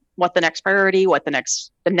for what the next priority, what the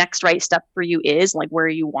next right step for you is, like where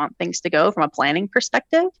you want things to go from a planning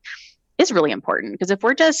perspective, is really important. Because if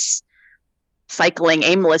we're just cycling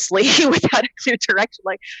aimlessly without a clear direction,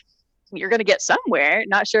 like you're going to get somewhere,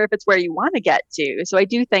 not sure if it's where you want to get to. So I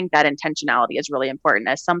do think that intentionality is really important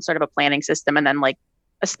as some sort of a planning system, and then like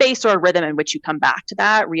a space or a rhythm in which you come back to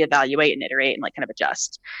that, reevaluate and iterate and like kind of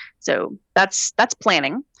adjust. So that's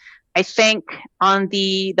planning. I think on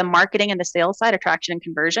the marketing and the sales side, attraction and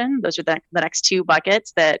conversion, those are the next two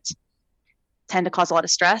buckets that tend to cause a lot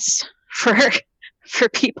of stress for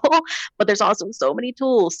people, but there's also so many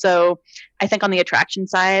tools. So I think on the attraction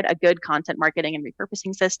side, a good content marketing and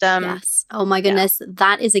repurposing system. Yes. Oh my goodness. Yeah.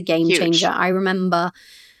 That is a game changer. I remember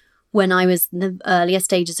when I was in the earlier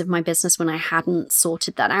stages of my business, when I hadn't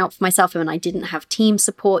sorted that out for myself and when I didn't have team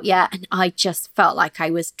support yet. And I just felt like I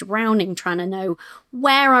was drowning trying to know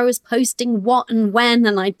where I was posting what and when.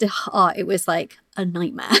 And it was like a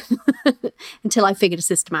nightmare until I figured a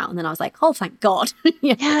system out. And then I was like, oh, thank God.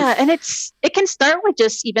 Yeah. And it can start with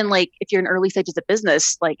just even like, if you're in early stages of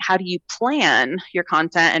business, like how do you plan your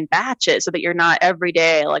content and batch it so that you're not every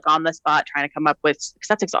day like on the spot trying to come up with, because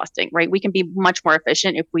that's exhausting, right? We can be much more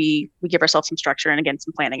efficient if we give ourselves some structure and again,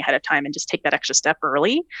 some planning ahead of time and just take that extra step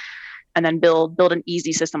early and then build an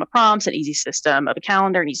easy system of prompts, an easy system of a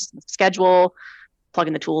calendar, an easy system of schedule, plug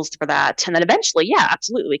in the tools for that. And then eventually, yeah,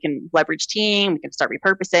 absolutely. We can leverage team. We can start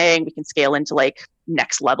repurposing. We can scale into like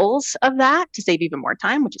next levels of that to save even more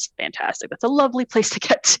time, which is fantastic. That's a lovely place to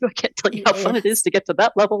get to. I can't tell you how fun it is to get to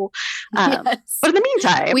that level. But in the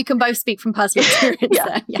meantime, we can both speak from personal experience.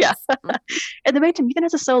 Yeah. In the meantime, even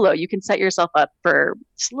as a solo, you can set yourself up for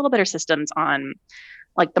just a little better systems on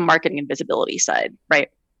like the marketing and visibility side, right?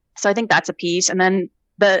 So I think that's a piece. And then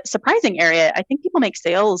the surprising area, I think people make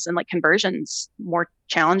sales and like conversions more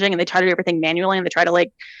challenging and they try to do everything manually and they try to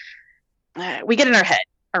like, we get in our head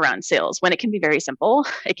around sales when it can be very simple.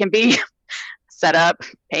 It can be set up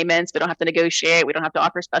payments. We don't have to negotiate. We don't have to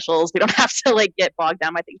offer specials. We don't have to like get bogged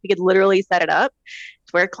down. I think we could literally set it up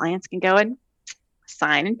to where clients can go and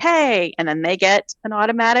sign and pay. And then they get an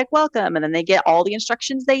automatic welcome. And then they get all the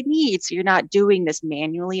instructions they need. So you're not doing this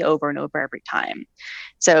manually over and over every time.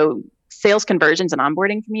 So sales conversions and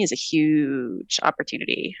onboarding for me is a huge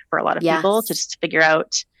opportunity for a lot of people to just figure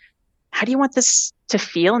out how do you want this to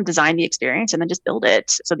feel and design the experience and then just build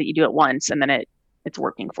it so that you do it once and then it's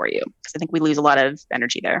working for you. Because I think we lose a lot of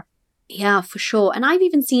energy there. Yeah, for sure. And I've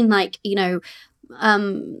even seen like,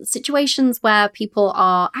 situations where people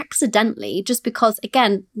are accidentally, just because,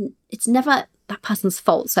 again, it's never that person's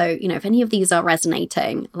fault. So, if any of these are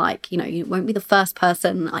resonating, like, you won't be the first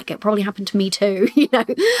person, like it probably happened to me too,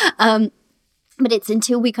 but it's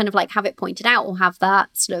until we kind of like have it pointed out or have that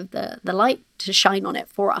sort of the light to shine on it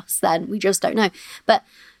for us, then we just don't know. But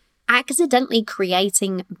accidentally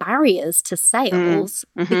creating barriers to sales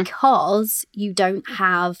because you don't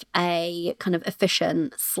have a kind of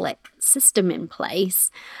efficient, slick system in place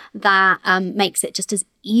that makes it just as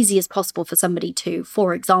easy as possible for somebody to,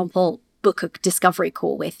 for example, book a discovery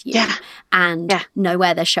call with you and know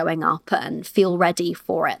where they're showing up and feel ready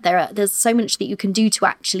for it. There's so much that you can do to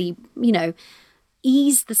actually,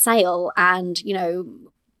 ease the sale and,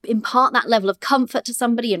 impart that level of comfort to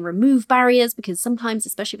somebody and remove barriers, because sometimes,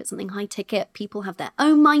 especially if it's something high ticket, people have their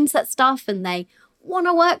own mindset stuff and they want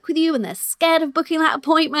to work with you and they're scared of booking that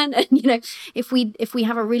appointment. And, if we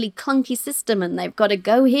have a really clunky system and they've got to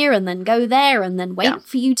go here and then go there and then wait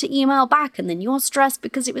for you to email back and then you're stressed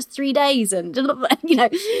because it was 3 days and,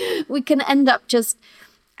 we can end up just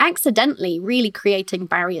accidentally really creating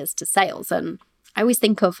barriers to sales. And I always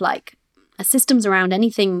think of like systems around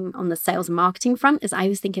anything on the sales and marketing front is I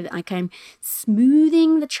always think of it like I'm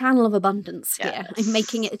smoothing the channel of abundance here. I'm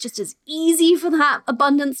making it just as easy for that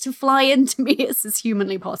abundance to fly into me as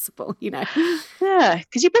humanly possible, Yeah,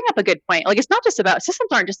 because you bring up a good point. Like, it's not just about, systems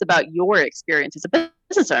aren't just about your experience as a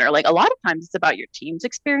business owner. Like, a lot of times it's about your team's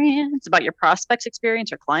experience, about your prospects'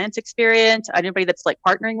 experience or clients' experience, anybody that's like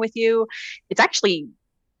partnering with you. It's actually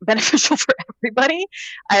beneficial for everybody.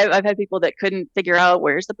 I've had people that couldn't figure out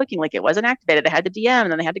where's the booking, like it wasn't activated. They had to DM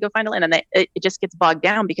and then they had to go find a link, and it just gets bogged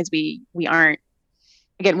down because we aren't,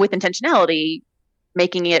 again, with intentionality,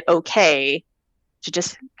 making it okay to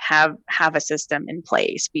just have a system in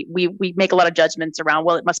place. We make a lot of judgments around,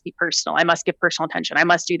 well, it must be personal. I must give personal attention. I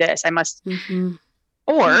must do this. I must,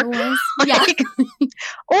 or Yeah.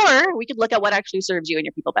 or we could look at what actually serves you and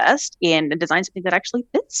your people best and design something that actually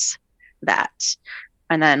fits that,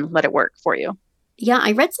 and then let it work for you. Yeah,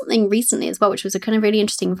 I read something recently as well, which was a kind of really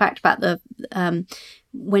interesting fact about the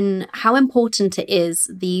how important it is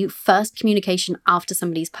the first communication after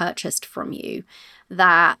somebody's purchased from you.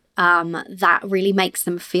 That really makes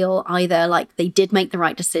them feel either like they did make the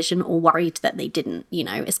right decision or worried that they didn't.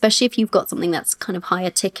 Especially if you've got something that's kind of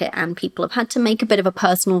higher ticket and people have had to make a bit of a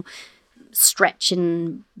personal stretch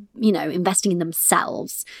in investing in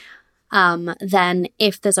themselves. Then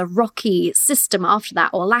if there's a rocky system after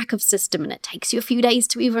that or lack of system and it takes you a few days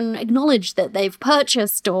to even acknowledge that they've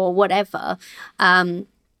purchased or whatever, then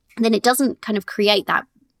it doesn't kind of create that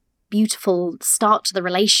beautiful start to the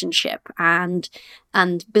relationship and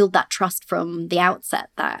build that trust from the outset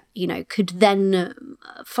that, could then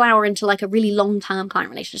flower into like a really long-term client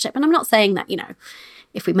relationship. And I'm not saying that,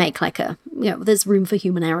 if we make like there's room for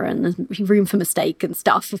human error and there's room for mistake and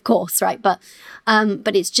stuff, of course, right? But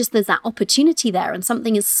it's just there's that opportunity there, and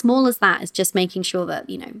something as small as that is just making sure that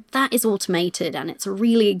that is automated and it's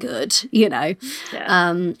really good. Yeah.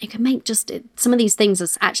 It can make some of these things are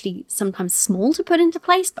actually sometimes small to put into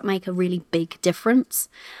place, but make a really big difference.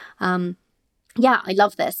 Yeah, I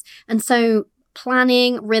love this, and so.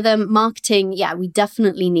 Planning, rhythm, marketing. Yeah, we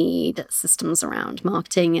definitely need systems around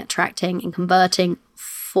marketing, attracting, and converting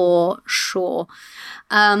for sure.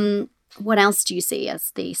 What else do you see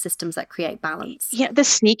as the systems that create balance? Yeah, the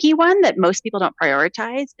sneaky one that most people don't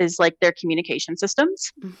prioritize is like their communication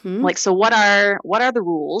systems. Like, so what are the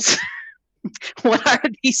rules? What are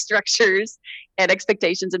these structures and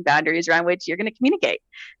expectations and boundaries around which you're going to communicate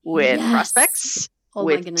with prospects?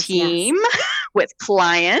 With team, with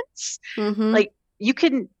clients, like you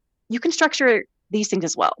can structure these things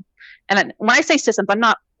as well. And when I say systems, I'm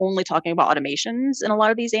not only talking about automations in a lot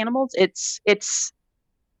of these animals. It's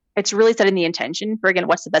really setting the intention for, again,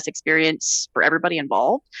 what's the best experience for everybody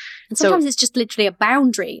involved. And sometimes it's just literally a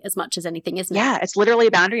boundary as much as anything, isn't it? Yeah, it's literally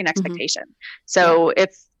a boundary and expectation. So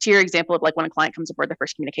if, to your example of like when a client comes aboard their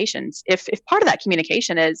first communications, if part of that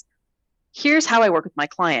communication is, here's how I work with my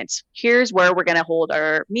clients. Here's where we're going to hold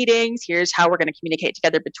our meetings. Here's how we're going to communicate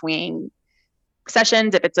together between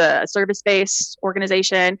sessions. If it's a service-based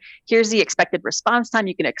organization, here's the expected response time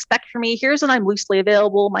you can expect from me. Here's when I'm loosely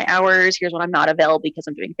available, my hours. Here's when I'm not available because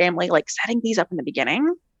I'm doing family. Like setting these up in the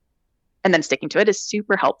beginning and then sticking to it is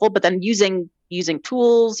super helpful. But then using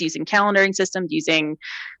tools, using calendaring systems,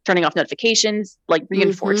 turning off notifications, like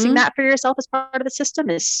reinforcing that for yourself as part of the system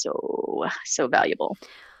is so valuable.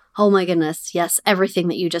 Oh my goodness. Yes. Everything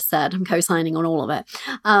that you just said, I'm co-signing on all of it.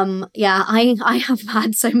 Yeah, I have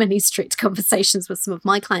had so many strict conversations with some of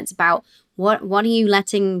my clients about what are you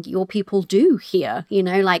letting your people do here?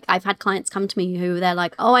 Like I've had clients come to me who they're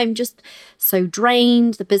like, oh, I'm just so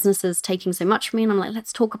drained. The business is taking so much from me. And I'm like,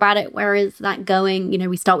 let's talk about it. Where is that going?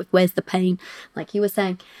 We start with where's the pain, like you were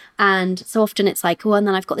saying. And so often it's like, oh, and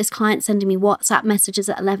then I've got this client sending me WhatsApp messages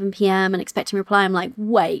at 11 p.m. and expecting a reply. I'm like,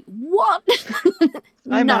 wait, what?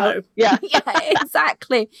 I know. Yeah. Yeah,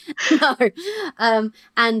 exactly. No.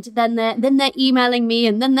 And then they're emailing me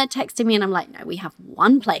and then they're texting me and I'm like, no, we have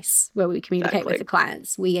one place where we communicate with the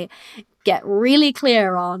clients. We get really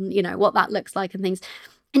clear on, what that looks like and things.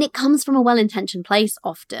 And it comes from a well-intentioned place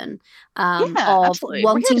often of absolutely.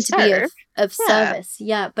 wanting to be of service.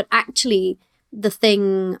 Yeah. But actually the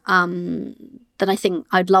thing that I think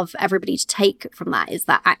I'd love everybody to take from that is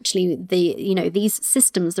that actually these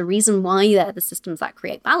systems, the reason why they're the systems that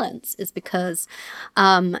create balance is because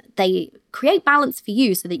they create balance for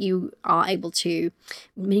you so that you are able to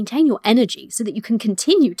maintain your energy so that you can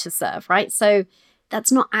continue to serve, right? So that's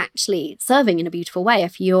not actually serving in a beautiful way.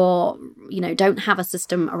 If you're, don't have a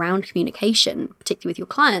system around communication, particularly with your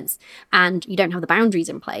clients, and you don't have the boundaries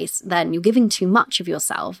in place, then you're giving too much of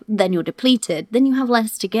yourself, then you're depleted, then you have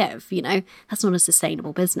less to give, that's not a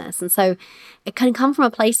sustainable business. And so it can come from a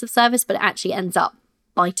place of service, but it actually ends up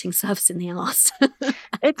biting service in the arse.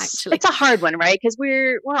 It's a hard one, right? Because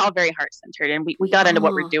we're all very heart-centered and we got into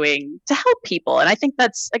what we're doing to help people. And I think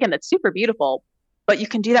that's super beautiful. But you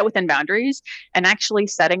can do that within boundaries, and actually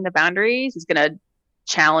setting the boundaries is going to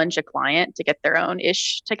challenge a client to get their own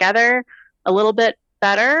ish together a little bit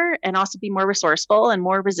better and also be more resourceful and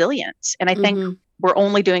more resilient. And I think we're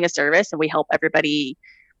only doing a service and we help everybody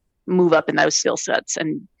move up in those skill sets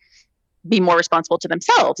and be more responsible to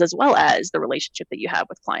themselves as well as the relationship that you have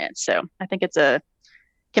with clients. So I think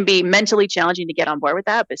can be mentally challenging to get on board with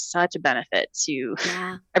that, but such a benefit to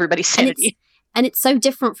everybody's sanity. And it's so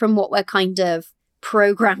different from what we're kind of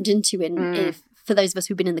programmed into for those of us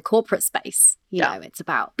who've been in the corporate space. You know, it's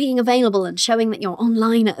about being available and showing that you're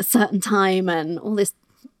online at a certain time and all this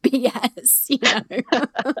BS, you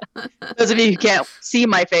know. Those of you who can't see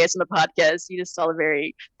my face in the podcast, you just saw a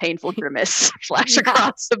very painful grimace flash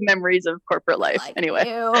across the memories of corporate life. Like, anyway.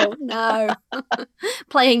 Ew, no.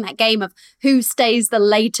 Playing that game of who stays the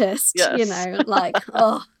latest, you know, like,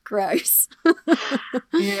 oh, gross.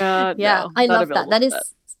 Yeah, no, I love that. That is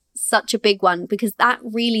such a big one because that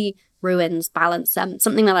really ruins balance.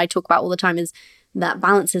 Something that I talk about all the time is that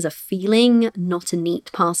balance is a feeling, not a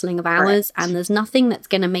neat parceling of hours. Correct. And there's nothing that's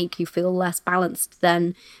going to make you feel less balanced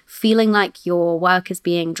than feeling like your work is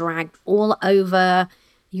being dragged all over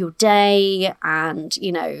your day. And,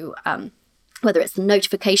 you know, whether it's the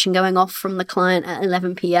notification going off from the client at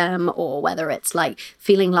 11 p.m. or whether it's like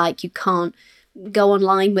feeling like you can't go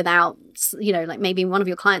online without, you know, like maybe one of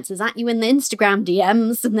your clients is at you in the Instagram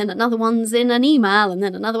DMs and then another one's in an email and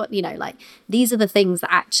then another one, you know, like these are the things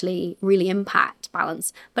that actually really impact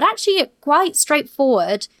balance. But actually quite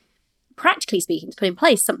straightforward, practically speaking, to put in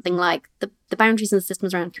place something like the boundaries and the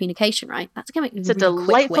systems around communication, right? That's going to make it's a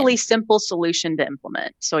delightfully simple solution to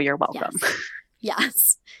implement. So you're welcome.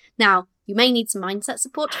 Yes. Now, you may need some mindset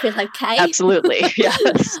support to feel okay. Absolutely,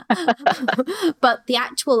 yes. But the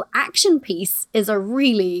actual action piece is a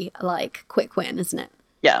really like quick win, isn't it?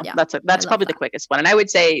 Yeah. That's probably the quickest one. And I would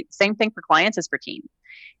say same thing for clients as for team.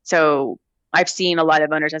 So I've seen a lot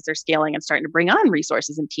of owners as they're scaling and starting to bring on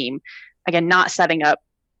resources and team, again, not setting up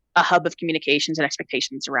a hub of communications and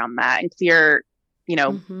expectations around that and clear, you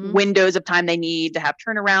know, windows of time they need to have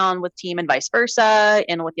turnaround with team and vice versa,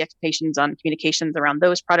 and what the expectations on communications around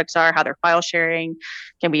those products are, how they're file sharing.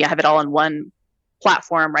 Can we have it all in one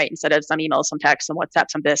platform, right? Instead of some emails, some text, some WhatsApp,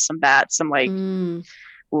 some this, some that, some like,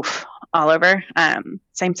 all over.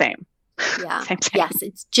 Same. Yeah. Same. Yes,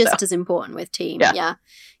 it's just as important with team.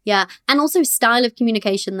 Yeah. And also style of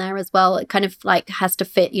communication there as well. It kind of like has to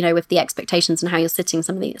fit, you know, with the expectations and how you're setting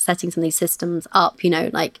some of these systems up, you know,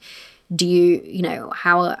 like, do you know,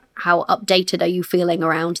 how updated are you feeling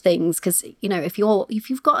around things? Because, you know, if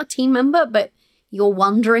you've got a team member, but you're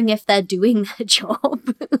wondering if they're doing their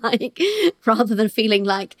job, like rather than feeling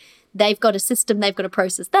like they've got a system, they've got a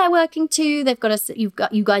process they're working to,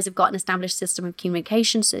 you guys have got an established system of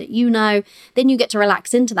communication so that you know, then you get to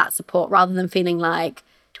relax into that support rather than feeling like,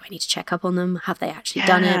 do I need to check up on them? Have they actually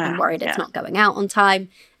done it? I'm worried it's not going out on time.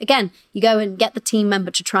 Again, you go and get the team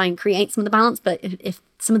member to try and create some of the balance, but if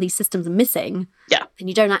some of these systems are missing, then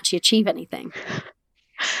you don't actually achieve anything.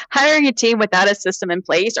 Hiring a team without a system in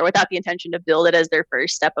place or without the intention to build it as their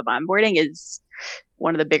first step of onboarding is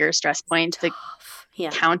one of the bigger stress points that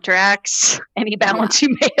counteracts any balance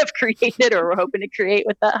you may have created or were hoping to create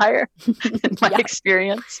with that hire, in my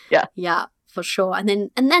experience. Yeah, for sure.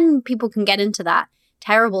 And then people can get into that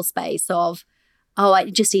terrible space of,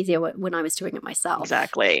 it's just easier when I was doing it myself.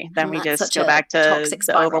 Exactly. Then we just go back to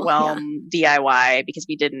the overwhelm DIY because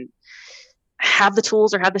we didn't have the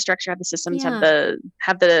tools or have the structure, have the systems, have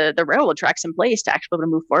the railroad tracks in place to actually be able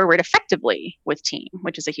to move forward effectively with team,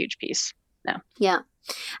 which is a huge piece. Yeah.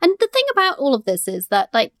 And the thing about all of this is that,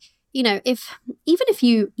 like, you know, even if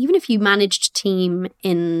you managed team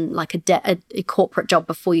in like a corporate job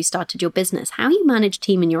before you started your business, how you manage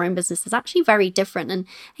team in your own business is actually very different. And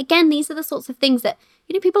again, these are the sorts of things that,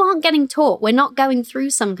 you know, people aren't getting taught. We're not going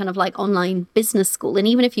through some kind of like online business school. And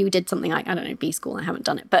even if you did something like, I don't know, B school, I haven't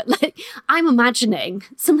done it, but like I'm imagining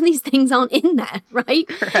some of these things aren't in there, right?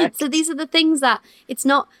 Correct. So these are the things that it's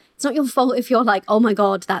not your fault if you're like, oh my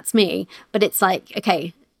God, that's me. But it's like,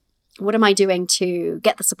 okay, what am I doing to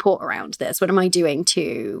get the support around this? What am I doing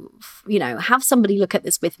to, you know, have somebody look at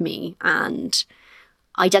this with me and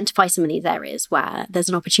identify some of these areas where there's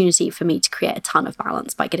an opportunity for me to create a ton of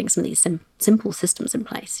balance by getting some of these simple systems in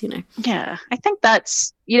place, you know? Yeah, I think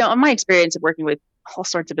that's, you know, in my experience of working with all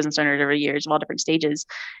sorts of business owners over years of all different stages,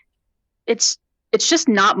 it's just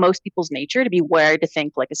not most people's nature to be wired to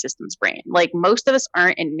think like a systems brain. Like most of us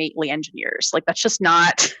aren't innately engineers. Like that's just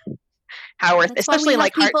not how we're, especially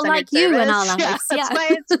like people like you in our lives. That's why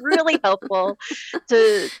it's really helpful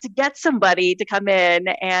to get somebody to come in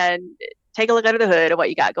and take a look under the hood of what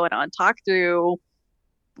you got going on, talk through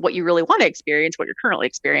what you really want to experience, what you're currently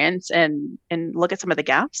experiencing, and look at some of the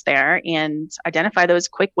gaps there and identify those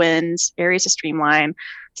quick wins, areas to streamline,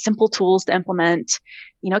 simple tools to implement.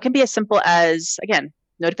 You know, it can be as simple as, again,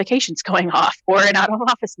 notifications going off or an out of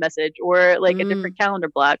office message or like a different calendar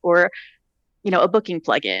block or, you know, a booking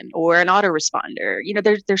plugin or an autoresponder. You know,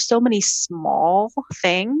 there's so many small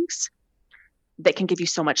things that can give you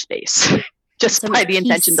so much space just by the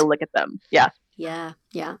intention to look at them. Yeah.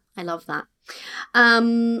 I love that.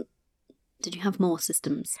 Did you have more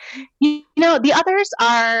systems? The others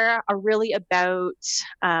are really about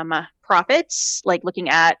profits, like looking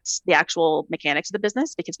at the actual mechanics of the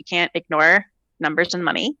business, because we can't ignore numbers and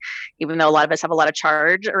money, even though a lot of us have a lot of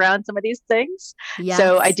charge around some of these things. Yes.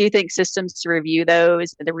 So I do think systems to review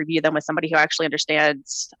those, to review them with somebody who actually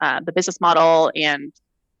understands the business model and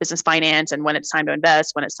business finance, and when it's time to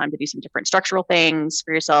invest, when it's time to do some different structural things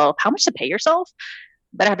for yourself, how much to pay yourself.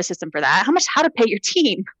 Better have a system for that. How to pay your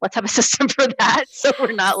team. Let's have a system for that. So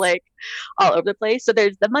we're not like all over the place. So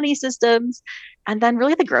there's the money systems, and then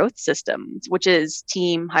really the growth systems, which is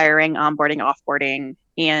team hiring, onboarding, offboarding,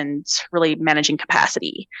 and really managing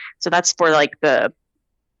capacity. So that's for like the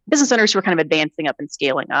business owners who are kind of advancing up and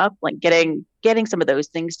scaling up, like getting some of those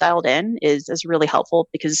things dialed in is really helpful,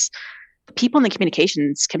 because the people and the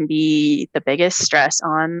communications can be the biggest stress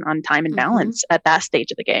on time and balance at that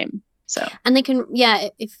stage of the game. So, and they can,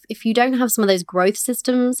 if you don't have some of those growth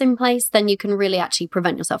systems in place, then you can really actually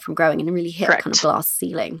prevent yourself from growing and really hit a kind of glass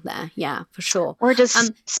ceiling there. Yeah, for sure. Or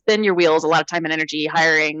just spin your wheels a lot of time and energy,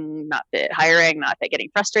 hiring, not fit, getting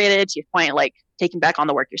frustrated, to your point, like taking back on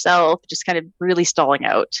the work yourself, just kind of really stalling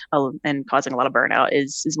out and causing a lot of burnout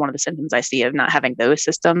is one of the symptoms I see of not having those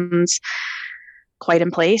systems quite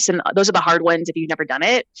in place. And those are the hard ones if you've never done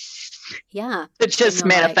it. Yeah. It just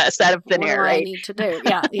manifests out of thin air, right? I need to do.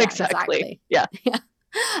 Yeah, exactly. Yeah.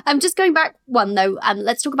 I'm just going back one though.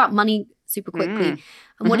 Let's talk about money super quickly.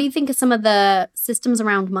 And what do you think are some of the systems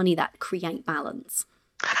around money that create balance?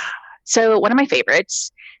 So one of my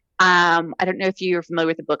favorites, I don't know if you're familiar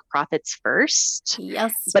with the book Profits First.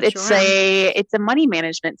 Yes, but it's a money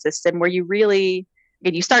management system where you really,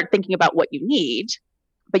 you start thinking about what you need,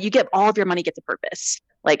 but you get all of your money gets a purpose.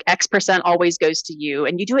 Like X% always goes to you,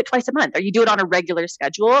 and you do it twice a month, or you do it on a regular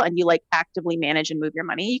schedule, and you like actively manage and move your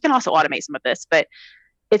money. You can also automate some of this, but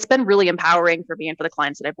it's been really empowering for me and for the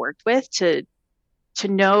clients that I've worked with to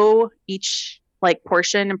know each like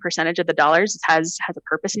portion and percentage of the dollars has a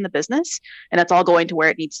purpose in the business, and it's all going to where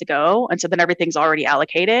it needs to go. And so then everything's already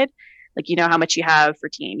allocated. Like, you know how much you have for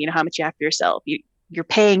team, you know how much you have for yourself. You're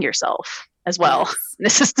paying yourself as well in a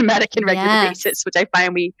systematic and regular basis, which I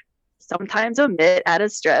find we sometimes omit out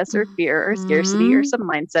of stress or fear or scarcity or some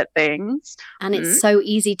mindset things. And it's so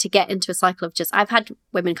easy to get into a cycle of I've had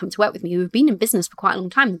women come to work with me who have been in business for quite a long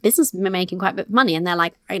time. The business has been making quite a bit of money, and they're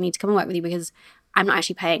like, I need to come and work with you because I'm not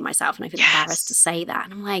actually paying myself, and I feel embarrassed to say that.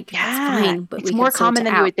 And I'm like, that's fine, but it's more common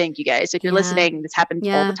than you would think, you guys. If you're listening, this happens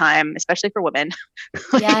all the time, especially for women.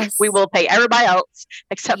 We will pay everybody else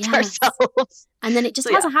except ourselves. And then it just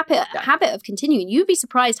has a habit of continuing. You'd be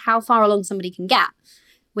surprised how far along somebody can get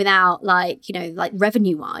without like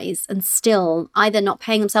revenue wise, and still either not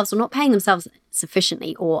paying themselves or not paying themselves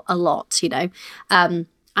sufficiently or a lot, I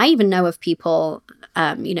even know of people,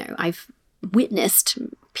 I've witnessed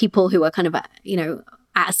people who are kind of, at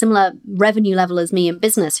a similar revenue level as me in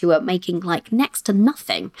business who are making like next to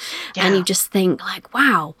nothing. Yeah. And you just think like,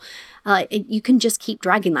 wow, you can just keep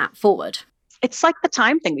dragging that forward. It's like the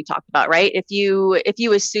time thing we talked about, right? If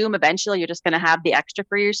you assume eventually you're just going to have the extra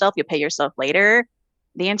for yourself, you'll pay yourself later.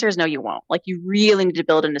 The answer is no, you won't. Like, you really need to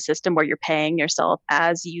build in a system where you're paying yourself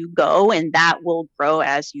as you go, and that will grow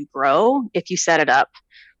as you grow if you set it up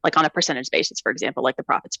like on a percentage basis, for example, like the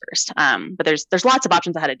Profits First. But there's lots of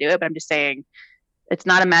options on how to do it, but I'm just saying it's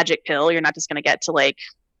not a magic pill. You're not just going to get to like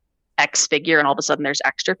X figure and all of a sudden there's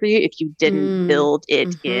extra for you if you didn't build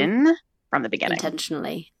it in from the beginning.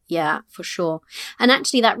 Intentionally. Yeah, for sure. And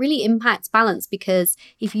actually that really impacts balance, because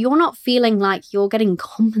if you're not feeling like you're getting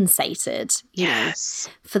compensated, you know,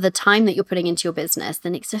 for the time that you're putting into your business,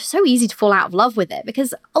 then it's so easy to fall out of love with it.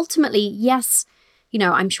 Because ultimately, yes,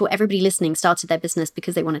 I'm sure everybody listening started their business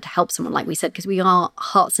because they wanted to help someone, like we said, because we are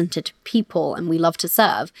heart-centered people and we love to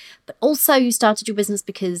serve. But also you started your business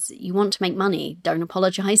because you want to make money. Don't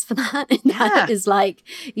apologize for that. That is like,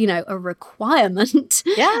 a requirement.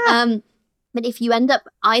 Yeah. But if you end up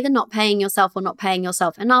either not paying yourself or not paying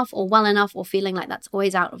yourself enough or well enough, or feeling like that's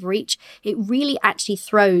always out of reach, it really actually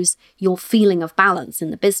throws your feeling of balance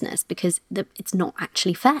in the business, because it's not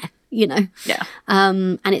actually fair, Yeah.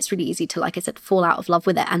 And it's really easy to, like I said, fall out of love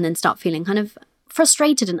with it and then start feeling kind of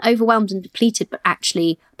frustrated and overwhelmed and depleted. But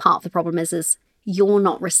actually part of the problem is you're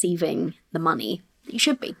not receiving the money that you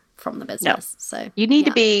should be from the business. No. So you need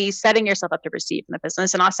to be setting yourself up to receive from the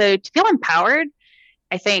business, and also to feel empowered.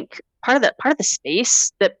 I think part of the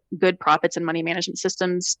space that good profits and money management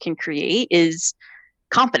systems can create is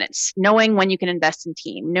confidence, knowing when you can invest in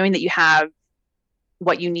team, knowing that you have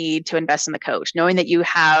what you need to invest in the coach, knowing that you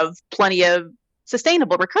have plenty of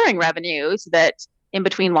sustainable recurring revenue so that in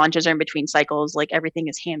between launches or in between cycles, like everything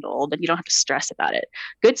is handled and you don't have to stress about it.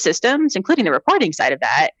 Good systems, including the reporting side of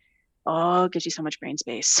that, it gives you so much brain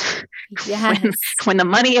space. Yes. when the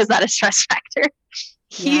money is not a stress factor,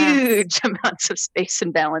 huge Yes. amounts of space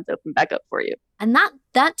and balance open back up for you. And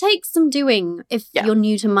that takes some doing if you're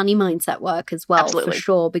new to money mindset work as well, Absolutely. for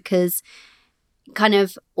sure, because kind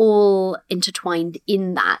of all intertwined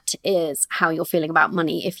in that is how you're feeling about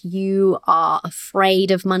money. If you are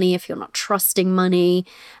afraid of money, if you're not trusting money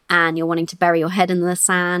and you're wanting to bury your head in the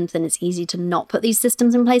sand, then it's easy to not put these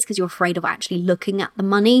systems in place because you're afraid of actually looking at the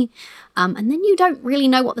money. And then you don't really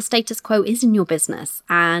know what the status quo is in your business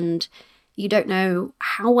and you don't know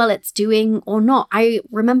how well it's doing or not. I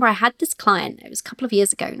remember I had this client, it was a couple of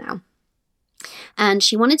years ago now, and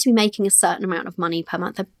she wanted to be making a certain amount of money per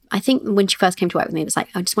month. I think when she first came to work with me, it was like,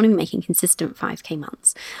 I just want to be making consistent 5K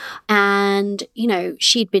months. And,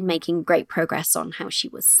 she'd been making great progress on how she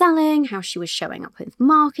was selling, how she was showing up with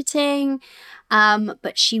marketing.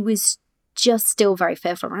 But she was just still very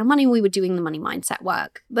fearful around money. We were doing the money mindset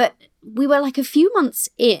work. But we were like a few months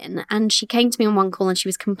in and she came to me on one call and she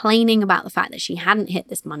was complaining about the fact that she hadn't hit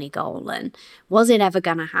this money goal and was it ever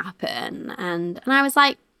going to happen? And I was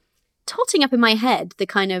like, totting up in my head the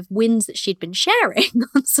kind of wins that she'd been sharing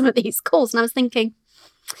on some of these calls. And I was thinking,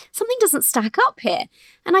 something doesn't stack up here.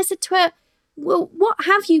 And I said to her, well, what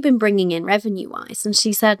have you been bringing in revenue-wise? And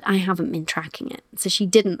she said, I haven't been tracking it. So she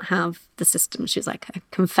didn't have the system. She was like, I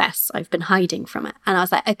confess, I've been hiding from it. And I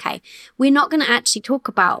was like, okay, we're not going to actually talk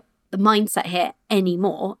about the mindset here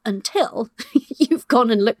anymore until you've gone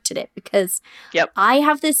and looked at it, because I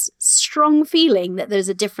have this strong feeling that there's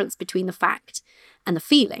a difference between the fact and the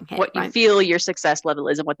feeling here. What you feel your success level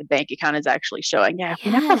is and what the bank account is actually showing. Yeah, if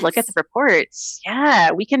we never look at the reports,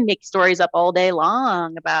 we can make stories up all day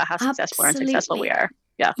long about how successful or unsuccessful we are.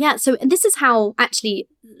 Yeah. Yeah. So this is how actually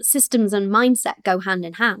systems and mindset go hand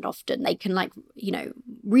in hand often. They can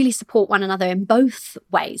really support one another in both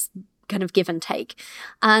ways, kind of give and take.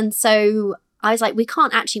 And so I was like, we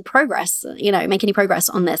can't actually make any progress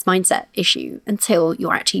on this mindset issue until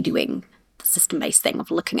you're actually doing the system-based thing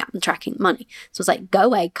of looking at and tracking money. So it's like, go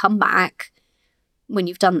away, come back when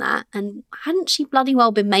you've done that. And hadn't she bloody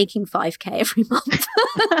well been making 5K every month?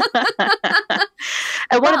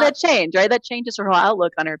 And what did that change, right? That changes her whole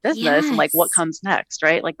outlook on her business and like what comes next,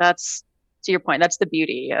 right? Like that's, to your point, that's the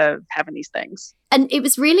beauty of having these things. And it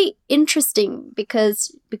was really interesting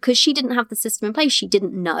because she didn't have the system in place, she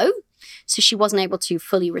didn't know. So she wasn't able to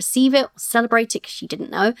fully receive it or celebrate it because she didn't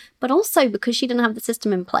know. But also because she didn't have the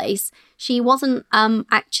system in place, she wasn't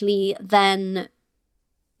actually then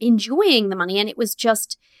enjoying the money. And it was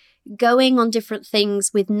just going on different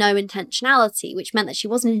things with no intentionality, which meant that she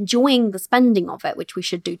wasn't enjoying the spending of it, which we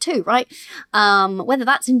should do too, right? Whether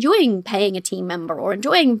that's enjoying paying a team member or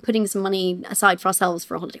enjoying putting some money aside for ourselves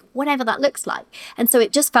for a holiday, whatever that looks like. And so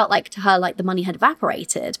it just felt like to her, like the money had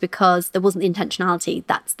evaporated because there wasn't the intentionality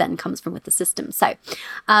that then comes from with the system. So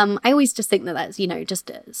I always just think that that's,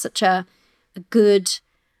 just such a good...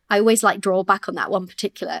 I always draw back on that one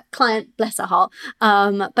particular client, bless her heart.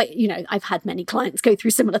 But, I've had many clients go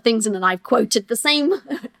through similar things and then I've quoted the same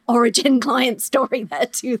origin client story there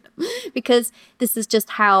to them, because this is just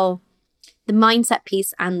how the mindset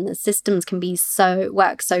piece and the systems can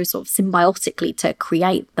work so sort of symbiotically to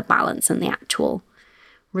create the balance and the actual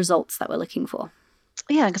results that we're looking for.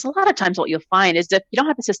 Yeah, because a lot of times what you'll find is that if you don't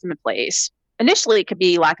have a system in place, initially, it could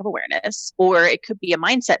be lack of awareness, or it could be a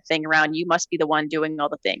mindset thing around you must be the one doing all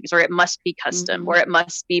the things, or it must be custom, or it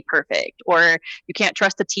must be perfect, or you can't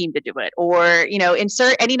trust the team to do it, or,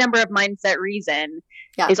 insert any number of mindset reason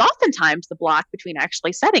is oftentimes the block between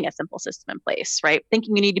actually setting a simple system in place, right?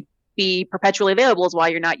 Thinking you need to be perpetually available is why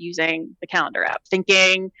you're not using the calendar app.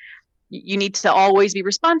 Thinking you need to always be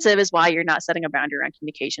responsive is why you're not setting a boundary around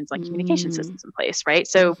communication systems in place, right?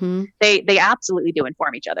 So they absolutely do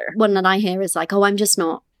inform each other. One that I hear is like, oh, I'm just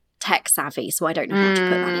not tech savvy, so I don't know how to put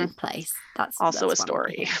that in place. That's a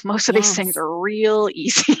story. Most of these things are real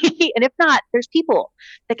easy. And if not, there's people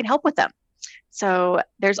that can help with them. So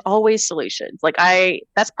there's always solutions.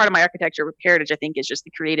 That's part of my architecture with heritage, I think, is just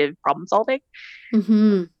the creative problem solving.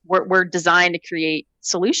 We're designed to create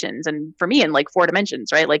solutions. And for me, in 4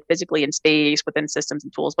 dimensions, right? Like physically in space, within systems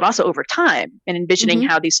and tools, but also over time. And envisioning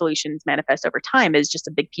how these solutions manifest over time is just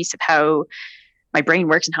a big piece of how my brain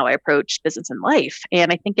works and how I approach business and life.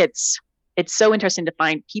 And I think it's so interesting to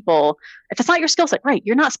find people, if it's not your skill set, right,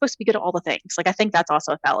 you're not supposed to be good at all the things. I think that's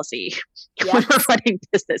also a fallacy when we're running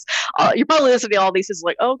business. You're probably listening to all these is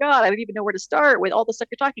like, oh God, I don't even know where to start with all the stuff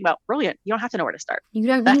you're talking about. Brilliant. You don't have to know where to start. You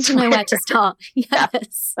don't need to know where to start.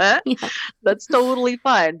 Yes. That's totally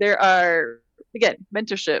fine. There are, again,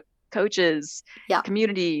 mentorship, coaches, Yeah.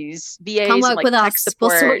 communities, Come VAs, and work with tech us. We'll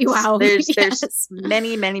support. sort you out. There's Yes.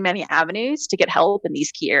 many, many, many avenues to get help in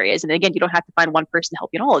these key areas. And again, you don't have to find one person to help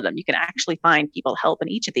you in all of them. You can actually find people to help in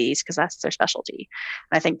each of these because that's their specialty.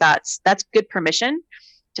 And I think that's good permission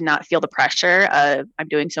to not feel the pressure of I'm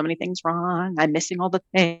doing so many things wrong. I'm missing all the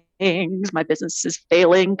things. My business is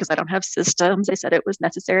failing because I don't have systems. I said it was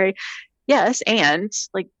necessary. Yes, and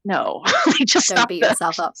like no, just Don't beat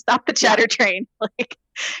yourself up. Stop the chatter train. Like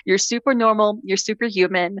you're super normal. You're super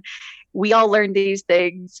human. We all learn these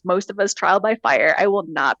things. Most of us trial by fire. I will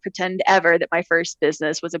not pretend ever that my first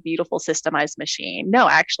business was a beautiful systemized machine. No,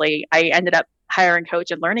 actually, I ended up hiring a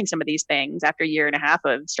coach and learning some of these things after a year and a half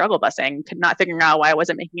of struggle busing, not figuring out why I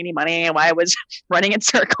wasn't making any money, why I was running in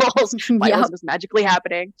circles, why it was magically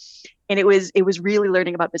happening. And it was really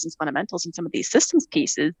learning about business fundamentals and some of these systems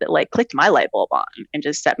pieces that like clicked my light bulb on and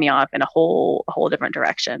just set me off in a whole different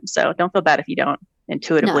direction. So don't feel bad if you don't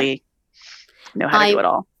intuitively know how to do it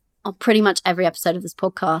all. On pretty much every episode of this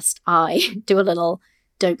podcast, I do a little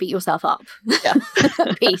don't beat yourself up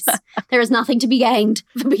piece. There is nothing to be gained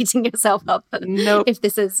for beating yourself up. Nope. If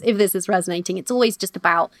this is resonating, it's always just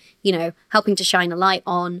about, helping to shine a light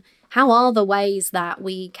on how are the ways that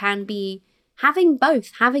we can be having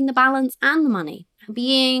both, having the balance and the money,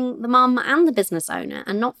 being the mum and the business owner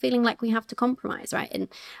and not feeling like we have to compromise, right? And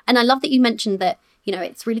I love that you mentioned that,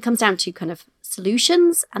 it really comes down to kind of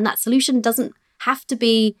solutions, and that solution doesn't have to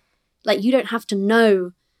be like, you don't have to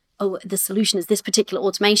know, oh, the solution is this particular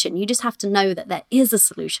automation. You just have to know that there is a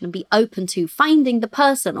solution and be open to finding the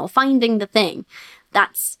person or finding the thing.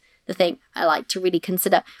 That's the thing I like to really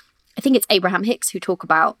consider. I think it's Abraham Hicks who talk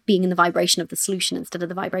about being in the vibration of the solution instead of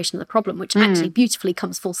the vibration of the problem, which actually beautifully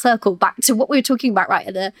comes full circle back to what we were talking about right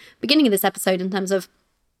at the beginning of this episode in terms of,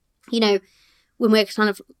 when we're kind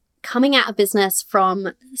of coming out of business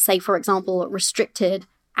from, say, for example, restricted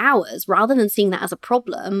hours, rather than seeing that as a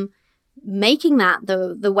problem, making that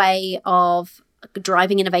the way of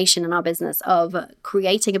driving innovation in our business, of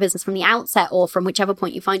creating a business from the outset or from whichever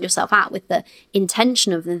point you find yourself at, with the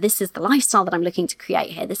intention of this is the lifestyle that I'm looking to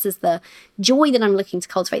create here, this is the joy that I'm looking to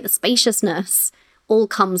cultivate, the spaciousness, all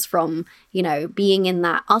comes from, being in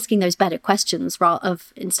that, asking those better questions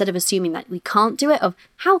instead of assuming that we can't do it, of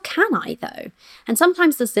how can I though? And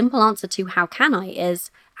sometimes the simple answer to how can I is,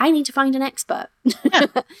 I need to find an expert. Yeah.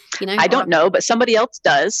 I don't know, but somebody else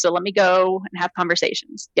does. So let me go and have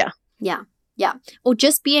conversations. Yeah. Yeah. Yeah. Or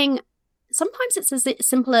just sometimes it's as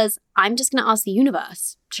simple as, I'm just going to ask the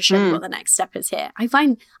universe to show me what the next step is here. I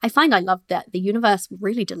find I love that the universe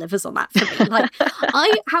really delivers on that for me. Like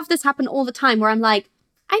I have this happen all the time where I'm like,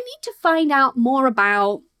 I need to find out more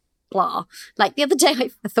about blah. Like the other day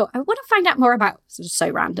I thought, I want to find out more about, this is so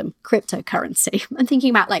random, cryptocurrency. I'm thinking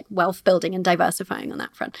about like wealth building and diversifying on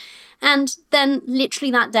that front. And then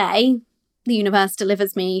literally that day, the universe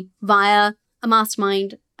delivers me via a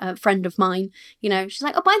mastermind, a friend of mine, she's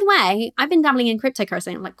like, oh, by the way, I've been dabbling in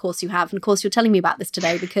cryptocurrency. I'm like, of course you have. And of course you're telling me about this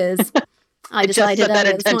today because I decided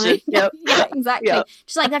earlier this morning. Yep. Yeah, exactly. Yep.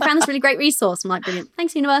 She's like, I found this really great resource. I'm like, brilliant.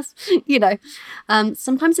 Thanks, universe.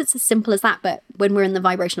 Sometimes it's as simple as that. But when we're in the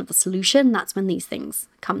vibration of the solution, that's when these things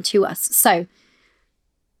come to us. So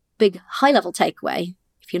big high level takeaway.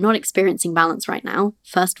 If you're not experiencing balance right now,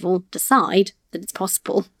 first of all, decide that it's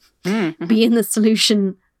possible. Mm-hmm. Be in the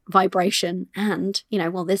solution vibration, and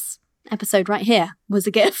this episode right here was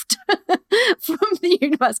a gift from the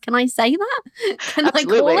universe. Can I say that? Can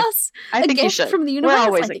Absolutely. I call us I think gift you should. from the universe? We're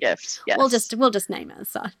always a gift. Yes. We'll just name it as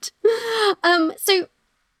such.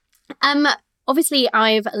 Obviously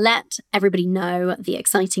I've let everybody know the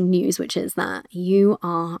exciting news, which is that you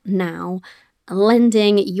are now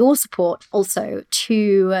lending your support also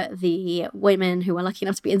to the women who are lucky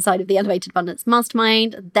enough to be inside of the Elevated Abundance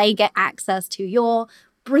Mastermind. They get access to your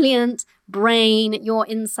brilliant brain, your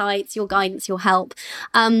insights, your guidance, your help.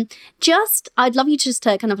 I'd love you just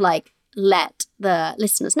to kind of like let the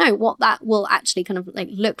listeners know what that will actually kind of like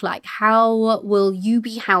look like. How will you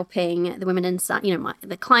be helping the women inside,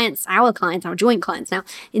 our clients, our joint clients now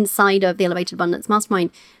inside of the Elevated Abundance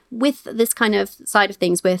Mastermind with this kind of side of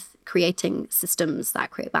things, with creating systems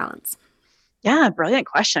that create balance? Yeah, brilliant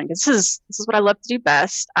question. This is what I love to do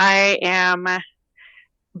best. I am a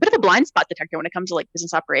bit of a blind spot detector when it comes to like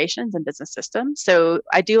business operations and business systems. So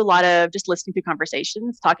I do a lot of just listening to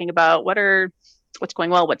conversations, talking about what's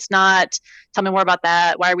going well, what's not. Tell me more about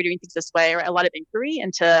that. Why are we doing things this way? Or a lot of inquiry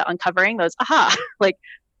into uncovering those, like,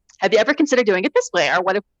 have you ever considered doing it this way? Or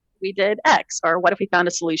what if we did X? Or what if we found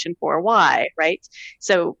a solution for Y, right?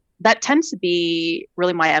 So that tends to be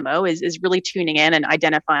really my MO is really tuning in and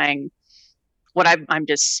identifying what I'm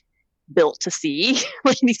just built to see,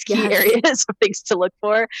 like these key areas of things to look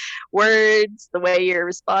for. Words, the way you're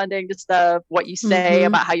responding to stuff, what you say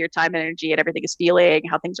about how your time, energy, and everything is feeling,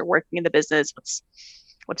 how things are working in the business,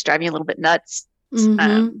 what's driving you a little bit nuts.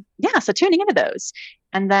 So tuning into those.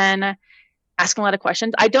 And then asking a lot of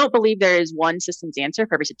questions. I don't believe there is one systems answer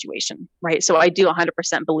for every situation, right? So I do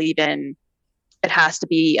 100% believe in it has to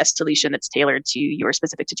be a solution that's tailored to your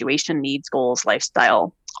specific situation, needs, goals,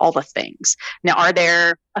 lifestyle, all the things. Now, are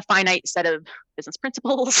there a finite set of business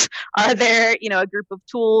principles? Are there, a group of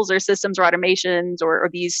tools or systems or automations or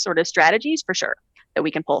these sort of strategies? For sure, that we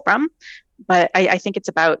can pull from. But I think it's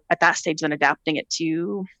about, at that stage, then adapting it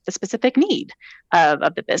to the specific need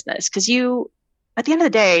of the business. Because at the end of the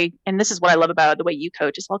day, and this is what I love about the way you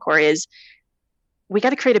coach as well, Corey, is we got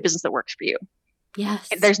to create a business that works for you. Yes.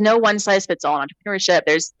 There's no one size fits all in entrepreneurship.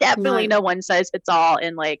 There's definitely no one size fits all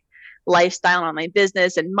in like lifestyle and online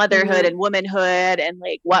business and motherhood and womanhood and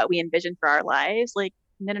like what we envision for our lives. Like,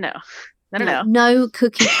 no. No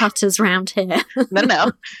cookie cutters around here.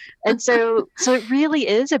 No. And so it really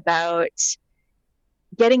is about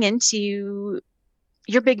getting into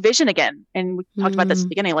your big vision again. And we talked about this at the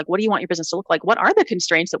beginning. Like, what do you want your business to look like? What are the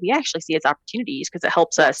constraints that we actually see as opportunities? Because it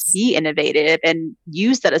helps us be innovative and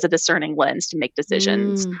use that as a discerning lens to make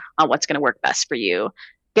decisions on what's going to work best for you.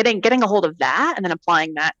 Getting a hold of that and then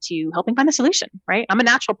applying that to helping find the solution, right? I'm a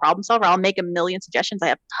natural problem solver. I'll make a million suggestions. I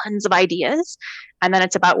have tons of ideas. And then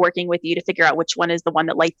it's about working with you to figure out which one is the one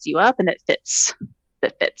that lights you up and that fits.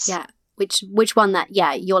 Yeah. Which one that,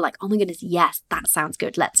 you're like, oh my goodness, yes, that sounds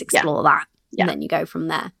good. Let's explore that. And then you go from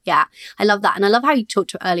there. Yeah, I love that. And I love how you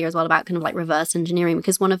talked earlier as well about kind of like reverse engineering,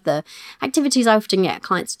 because one of the activities I often get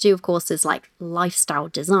clients to do, of course, is like lifestyle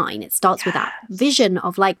design. It starts with that vision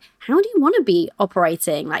of like, how do you want to be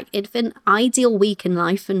operating? Like, if an ideal week in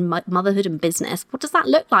life and motherhood and business, what does that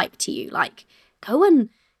look like to you? Like, go and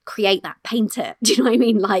create that, paint it. Do you know what I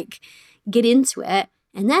mean? Like, get into it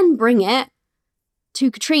and then bring it to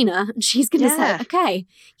Katrina, and she's going to say, okay,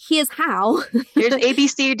 here's how. Here's A, B,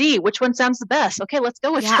 C, or D. Which one sounds the best? Okay, let's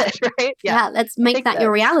go with it, right? Yeah, let's make that your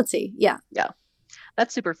reality. Yeah.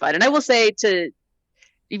 That's super fun. And I will say, to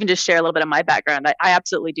even just share a little bit of my background, I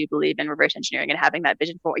absolutely do believe in reverse engineering and having that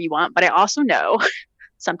vision for what you want. But I also know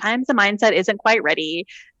sometimes the mindset isn't quite ready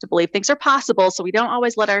to believe things are possible. So we don't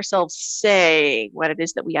always let ourselves say what it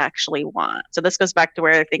is that we actually want. So this goes back to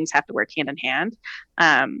where things have to work hand in hand.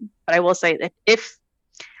 But I will say that if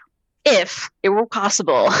it were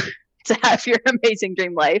possible to have your amazing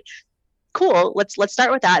dream life, cool. Let's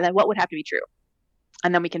start with that. And then what would have to be true?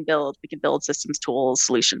 And then we can build systems, tools,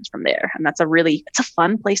 solutions from there. And it's a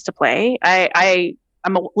fun place to play.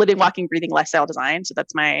 I'm a living, walking, breathing lifestyle design. So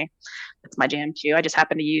that's my jam too. I just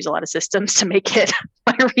happen to use a lot of systems to make it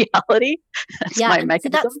my reality. That's my mechanism. So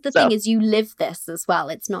that's the thing, is you live this as well.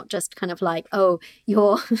 It's not just kind of like, oh,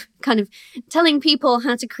 you're kind of telling people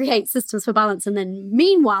how to create systems for balance and then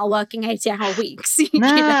meanwhile working 80-hour weeks. No,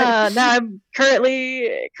 I'm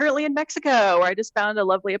currently in Mexico, where I just found a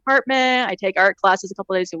lovely apartment. I take art classes a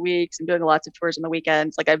couple of days a week. I'm doing lots of tours on the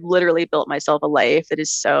weekends. Like, I've literally built myself a life that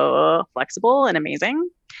is so flexible and amazing.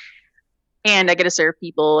 And I get to serve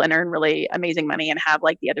people and earn really amazing money and have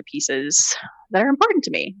like the other pieces that are important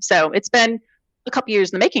to me. So it's been a couple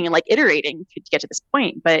years in the making and like iterating to get to this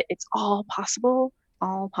point, but it's all possible. It's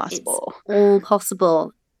all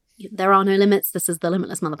possible. There are no limits. This is the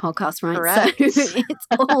Limitless Mother podcast, right? Correct. So it's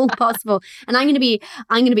all possible. And I'm going to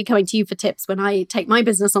be coming to you for tips when I take my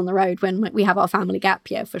business on the road, when we have our family gap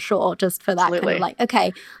year, for sure. Just for that kind of like,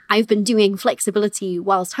 okay, I've been doing flexibility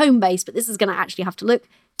whilst home based, but this is going to actually have to look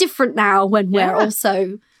different now when we're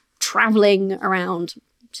also traveling around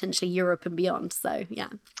potentially Europe and beyond. So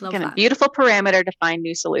love that. A beautiful parameter to find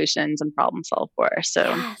new solutions and problem solve for.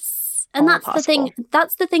 So yes. And that's the thing.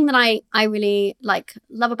 That's the thing that I really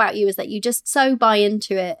love about you, is that you just so buy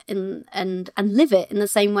into it and live it in the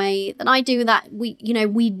same way that I do. That we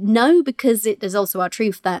know, because it is also our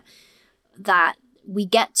truth, that we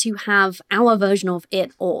get to have our version of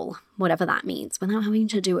it all, whatever that means, without having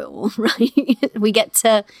to do it all, right? We get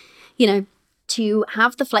to, to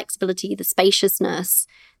have the flexibility, the spaciousness,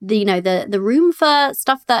 the room for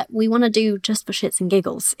stuff that we want to do just for shits and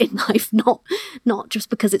giggles in life, not just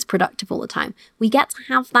because it's productive all the time. We get to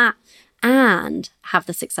have that and have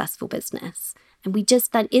the successful business. And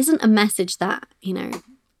that isn't a message that,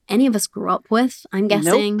 any of us grew up with, I'm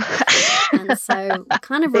guessing. Nope. And so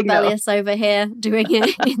kind of rebellious over here doing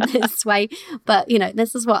it in this way. But,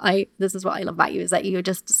 this is what I love about you, is that you're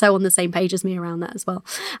just so on the same page as me around that as well.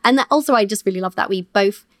 And that also, I just really love that we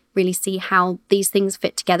both really see how these things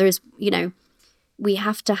fit together. Is, we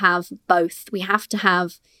have to have both. We have to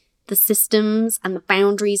have the systems and the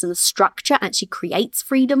boundaries and the structure actually creates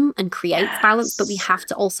freedom and creates balance, but we have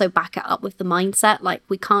to also back it up with the mindset. Like,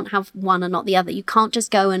 we can't have one and not the other. You can't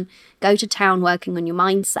just go to town working on your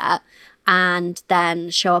mindset and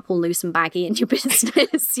then show up all loose and baggy in your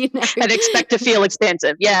business, you know, and expect to feel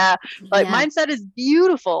expansive. Yeah. Like, mindset is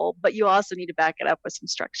beautiful, but you also need to back it up with some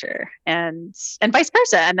structure and vice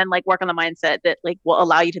versa. And then like work on the mindset that like will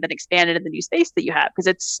allow you to then expand into the new space that you have. Cause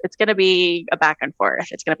it's going to be a back and forth.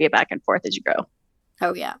 It's going to be a back and forth as you grow.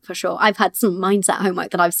 Oh yeah, for sure. I've had some mindset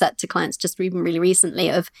homework that I've set to clients just even really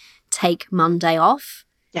recently of take Monday off.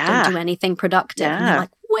 Yeah. Don't do anything productive. Yeah. And they're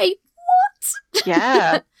like, wait, what?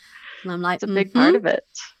 Yeah. And I'm like, it's a big part of it.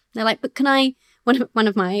 They're like, but can I, one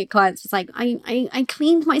of my clients was like, I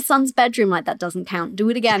cleaned my son's bedroom. Like, that doesn't count. Do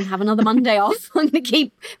it again. Have another Monday off. I'm going to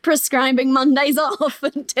keep prescribing Mondays off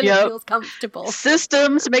until it feels comfortable.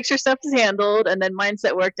 Systems to make sure stuff is handled, and then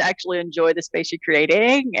mindset work to actually enjoy the space you're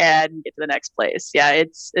creating and get to the next place. Yeah,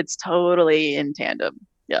 it's totally in tandem.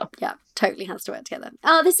 Yeah, totally has to work together.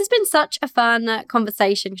 Oh, this has been such a fun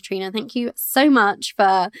conversation, Katrina. Thank you so much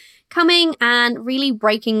for coming and really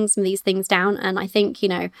breaking some of these things down. And I think, you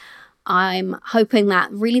know, I'm hoping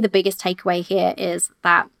that really the biggest takeaway here is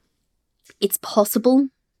that it's possible.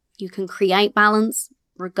 You can create balance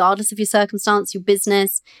regardless of your circumstance, your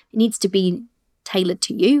business. It needs to be tailored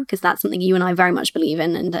to you, because that's something you and I very much believe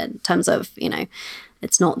in terms of, you know,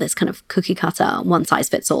 it's not this kind of cookie cutter, one size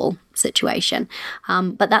fits all situation.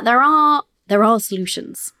 But that there are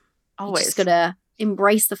solutions. Always. You just gotta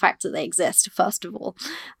embrace the fact that they exist, first of all.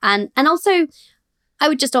 And also, I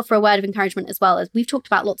would just offer a word of encouragement as well. As we've talked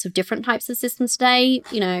about lots of different types of systems today.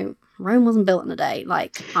 You know, Rome wasn't built in a day.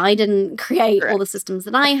 Like, I didn't create all the systems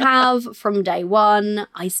that I have from day one.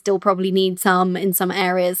 I still probably need some in some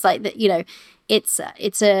areas. Like that, you know, it's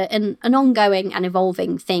an ongoing and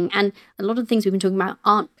evolving thing. And a lot of the things we've been talking about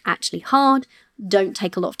aren't actually hard, don't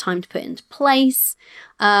take a lot of time to put into place.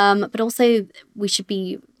 But also, we should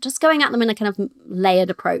be just going at them in a kind of layered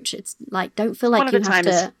approach. It's like, don't feel like you have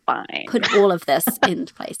to put all of this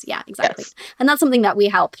into place. Yeah, exactly. Yes. And that's something that we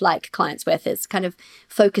help like clients with, is kind of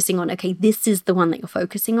focusing on, okay, this is the one that you're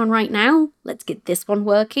focusing on right now. Let's get this one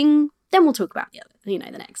working. Then we'll talk about the other, you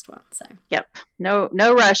know, the next one. So, yep. No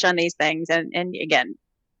rush on these things. And again,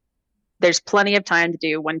 there's plenty of time to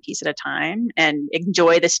do one piece at a time and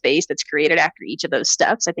enjoy the space that's created after each of those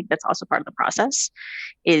steps. I think that's also part of the process.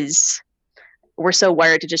 Is we're so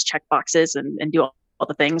wired to just check boxes and do all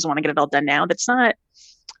the things, want to get it all done now. That's not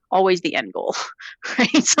always the end goal,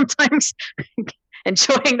 right? Sometimes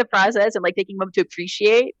enjoying the process and like taking a moment to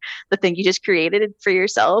appreciate the thing you just created for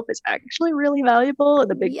yourself is actually really valuable in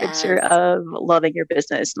the big picture of loving your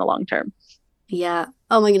business in the long term. Yeah.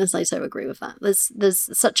 Oh my goodness, I so agree with that.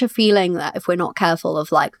 There's such a feeling that if we're not careful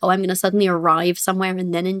of like, oh, I'm going to suddenly arrive somewhere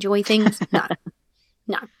and then enjoy things.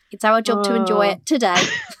 No. It's our job to enjoy it today.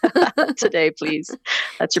 Today, please.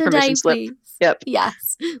 That's your permission slip. Please. Yep.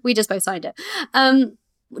 Yes. We just both signed it.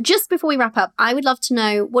 Just before we wrap up, I would love to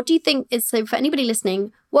know, what do you think is, so for anybody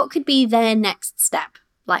listening, what could be their next step?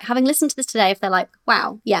 Like, having listened to this today, if they're like,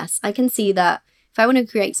 wow, yes, I can see that if I want to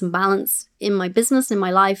create some balance in my business, in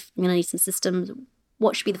my life, I'm going to need some systems.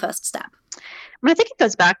 What should be the first step? I mean, I think it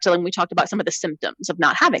goes back to when we talked about some of the symptoms of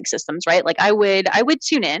not having systems, right? Like I would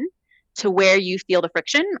tune in to where you feel the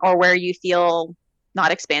friction, or where you feel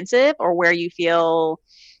not expansive, or where you feel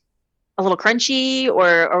a little crunchy,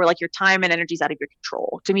 or like your time and energy is out of your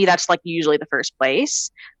control. To me, that's like usually the first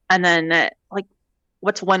place. And then like,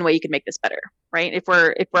 what's one way you can make this better, right? If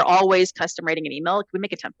we're always custom writing an email, can we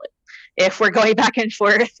make a template? If we're going back and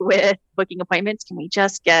forth with booking appointments, can we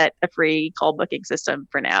just get a free call booking system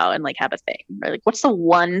for now and like have a thing, right? Like, what's the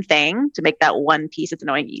one thing to make that one piece that's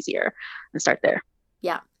annoying easier, and start there?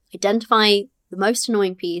 Yeah. Identify the most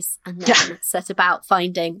annoying piece and then set about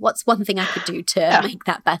finding what's one thing I could do to make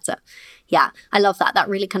that better. Yeah. I love that. That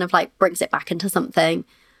really kind of like brings it back into something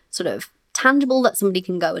sort of tangible that somebody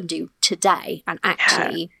can go and do today and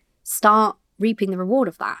actually start reaping the reward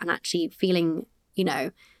of that, and actually feeling, you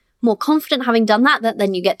know, more confident having done that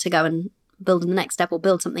then you get to go and build in the next step or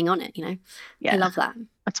build something on it, you know? Yeah. I love that.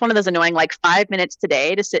 It's one of those annoying, like 5 minutes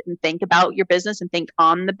today to sit and think about your business and think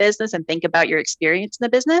on the business and think about your experience in the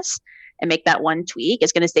business, and make that one tweak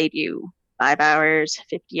is going to save you 5 hours,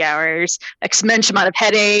 50 hours, exponential amount of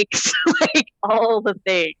headaches, like all the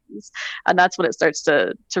things. And that's when it starts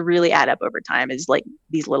to really add up over time, is like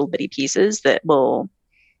these little bitty pieces that will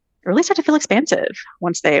really start to feel expansive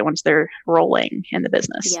once they're rolling in the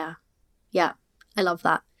business. Yeah. Yeah. I love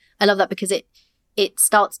that. I love that because it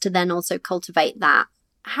starts to then also cultivate that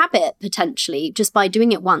habit potentially just by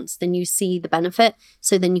doing it once, then you see the benefit.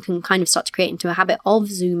 So then you can kind of start to create into a habit of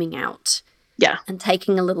zooming out. Yeah. And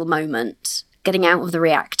taking a little moment, getting out of the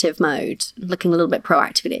reactive mode, looking a little bit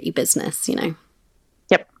proactively at your business,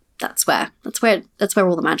 Yep. That's where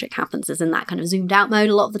all the magic happens, is in that kind of zoomed out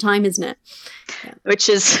mode a lot of the time, isn't it? Yeah. Which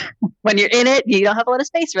is when you're in it, you don't have a lot of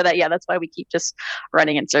space for that. Yeah, that's why we keep just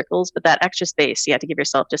running in circles. But that extra space, you have to give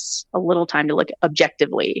yourself just a little time to look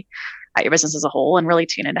objectively at your business as a whole and really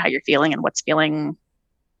tune into how you're feeling, and what's feeling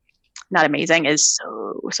not amazing is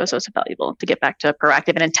so valuable to get back to a proactive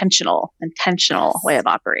and intentional way of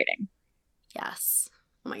operating. Yes.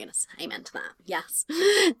 Oh my goodness. Amen to that. Yes.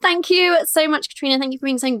 Thank you so much, Katrina. Thank you for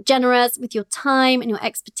being so generous with your time and your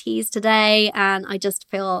expertise today. And I just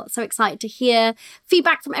feel so excited to hear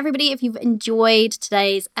feedback from everybody. If you've enjoyed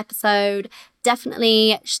today's episode,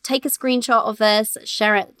 definitely take a screenshot of this,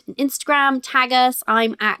 share it on Instagram, tag us.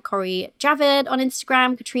 I'm at Corey Javid on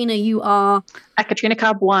Instagram. Katrina, you are at Katrina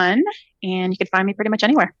Cobb 1, and you can find me pretty much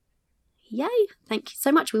anywhere. Yay. Thank you so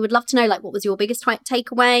much. We would love to know, what was your biggest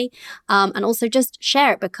takeaway? And also just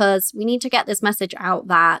share it, because we need to get this message out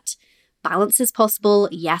that balance is possible.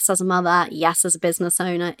 Yes, as a mother. Yes, as a business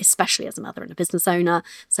owner, especially as a mother and a business owner.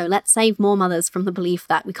 So let's save more mothers from the belief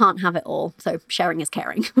that we can't have it all. So sharing is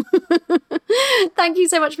caring. Thank you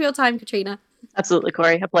so much for your time, Katrina. Absolutely,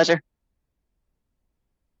 Corey. A pleasure.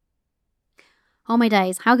 Oh my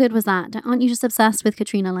days. How good was that? Aren't you just obsessed with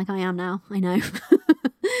Katrina like I am now? I know.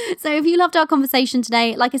 So if you loved our conversation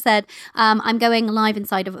today, like I said, I'm going live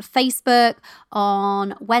inside of Facebook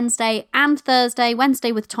on Wednesday and Thursday.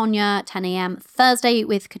 Wednesday with Tonya, 10 a.m. Thursday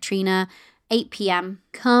with Katrina, 8 p.m.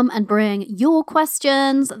 Come and bring your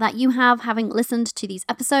questions that you have having listened to these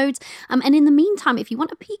episodes. And in the meantime, if you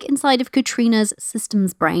want a peek inside of Katrina's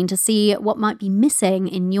systems brain to see what might be missing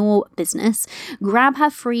in your business, grab her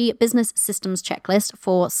free business systems checklist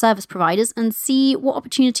for service providers and see what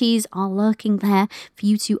opportunities are lurking there for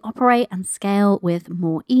you to operate and scale with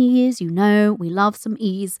more ease. You know, we love some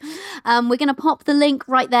ease. We're going to pop the link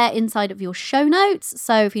right there inside of your show notes.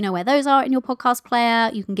 So if you know where those are in your podcast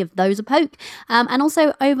player, you can give those a poke. And also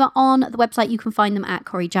over on the website, you can find them at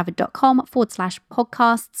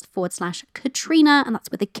coreyjavid.com/podcasts/Katrina, and that's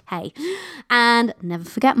with a K. And never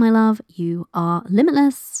forget, my love, you are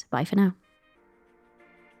limitless. Bye for now.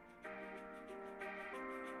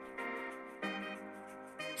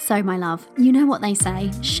 So, my love, you know what they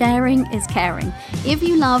say, sharing is caring. If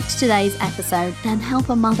you loved today's episode, then help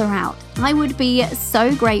a mother out. I would be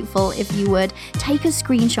so grateful if you would take a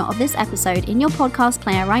screenshot of this episode in your podcast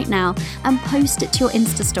player right now and post it to your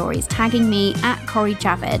Insta stories, tagging me at Corey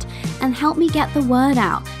Javid, and help me get the word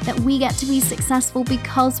out that we get to be successful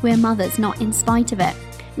because we're mothers, not in spite of it.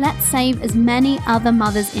 Let's save as many other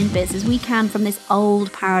mothers in biz as we can from this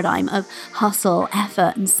old paradigm of hustle,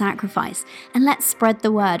 effort, and sacrifice. And let's spread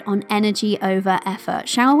the word on energy over effort,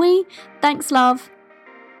 shall we? Thanks, love.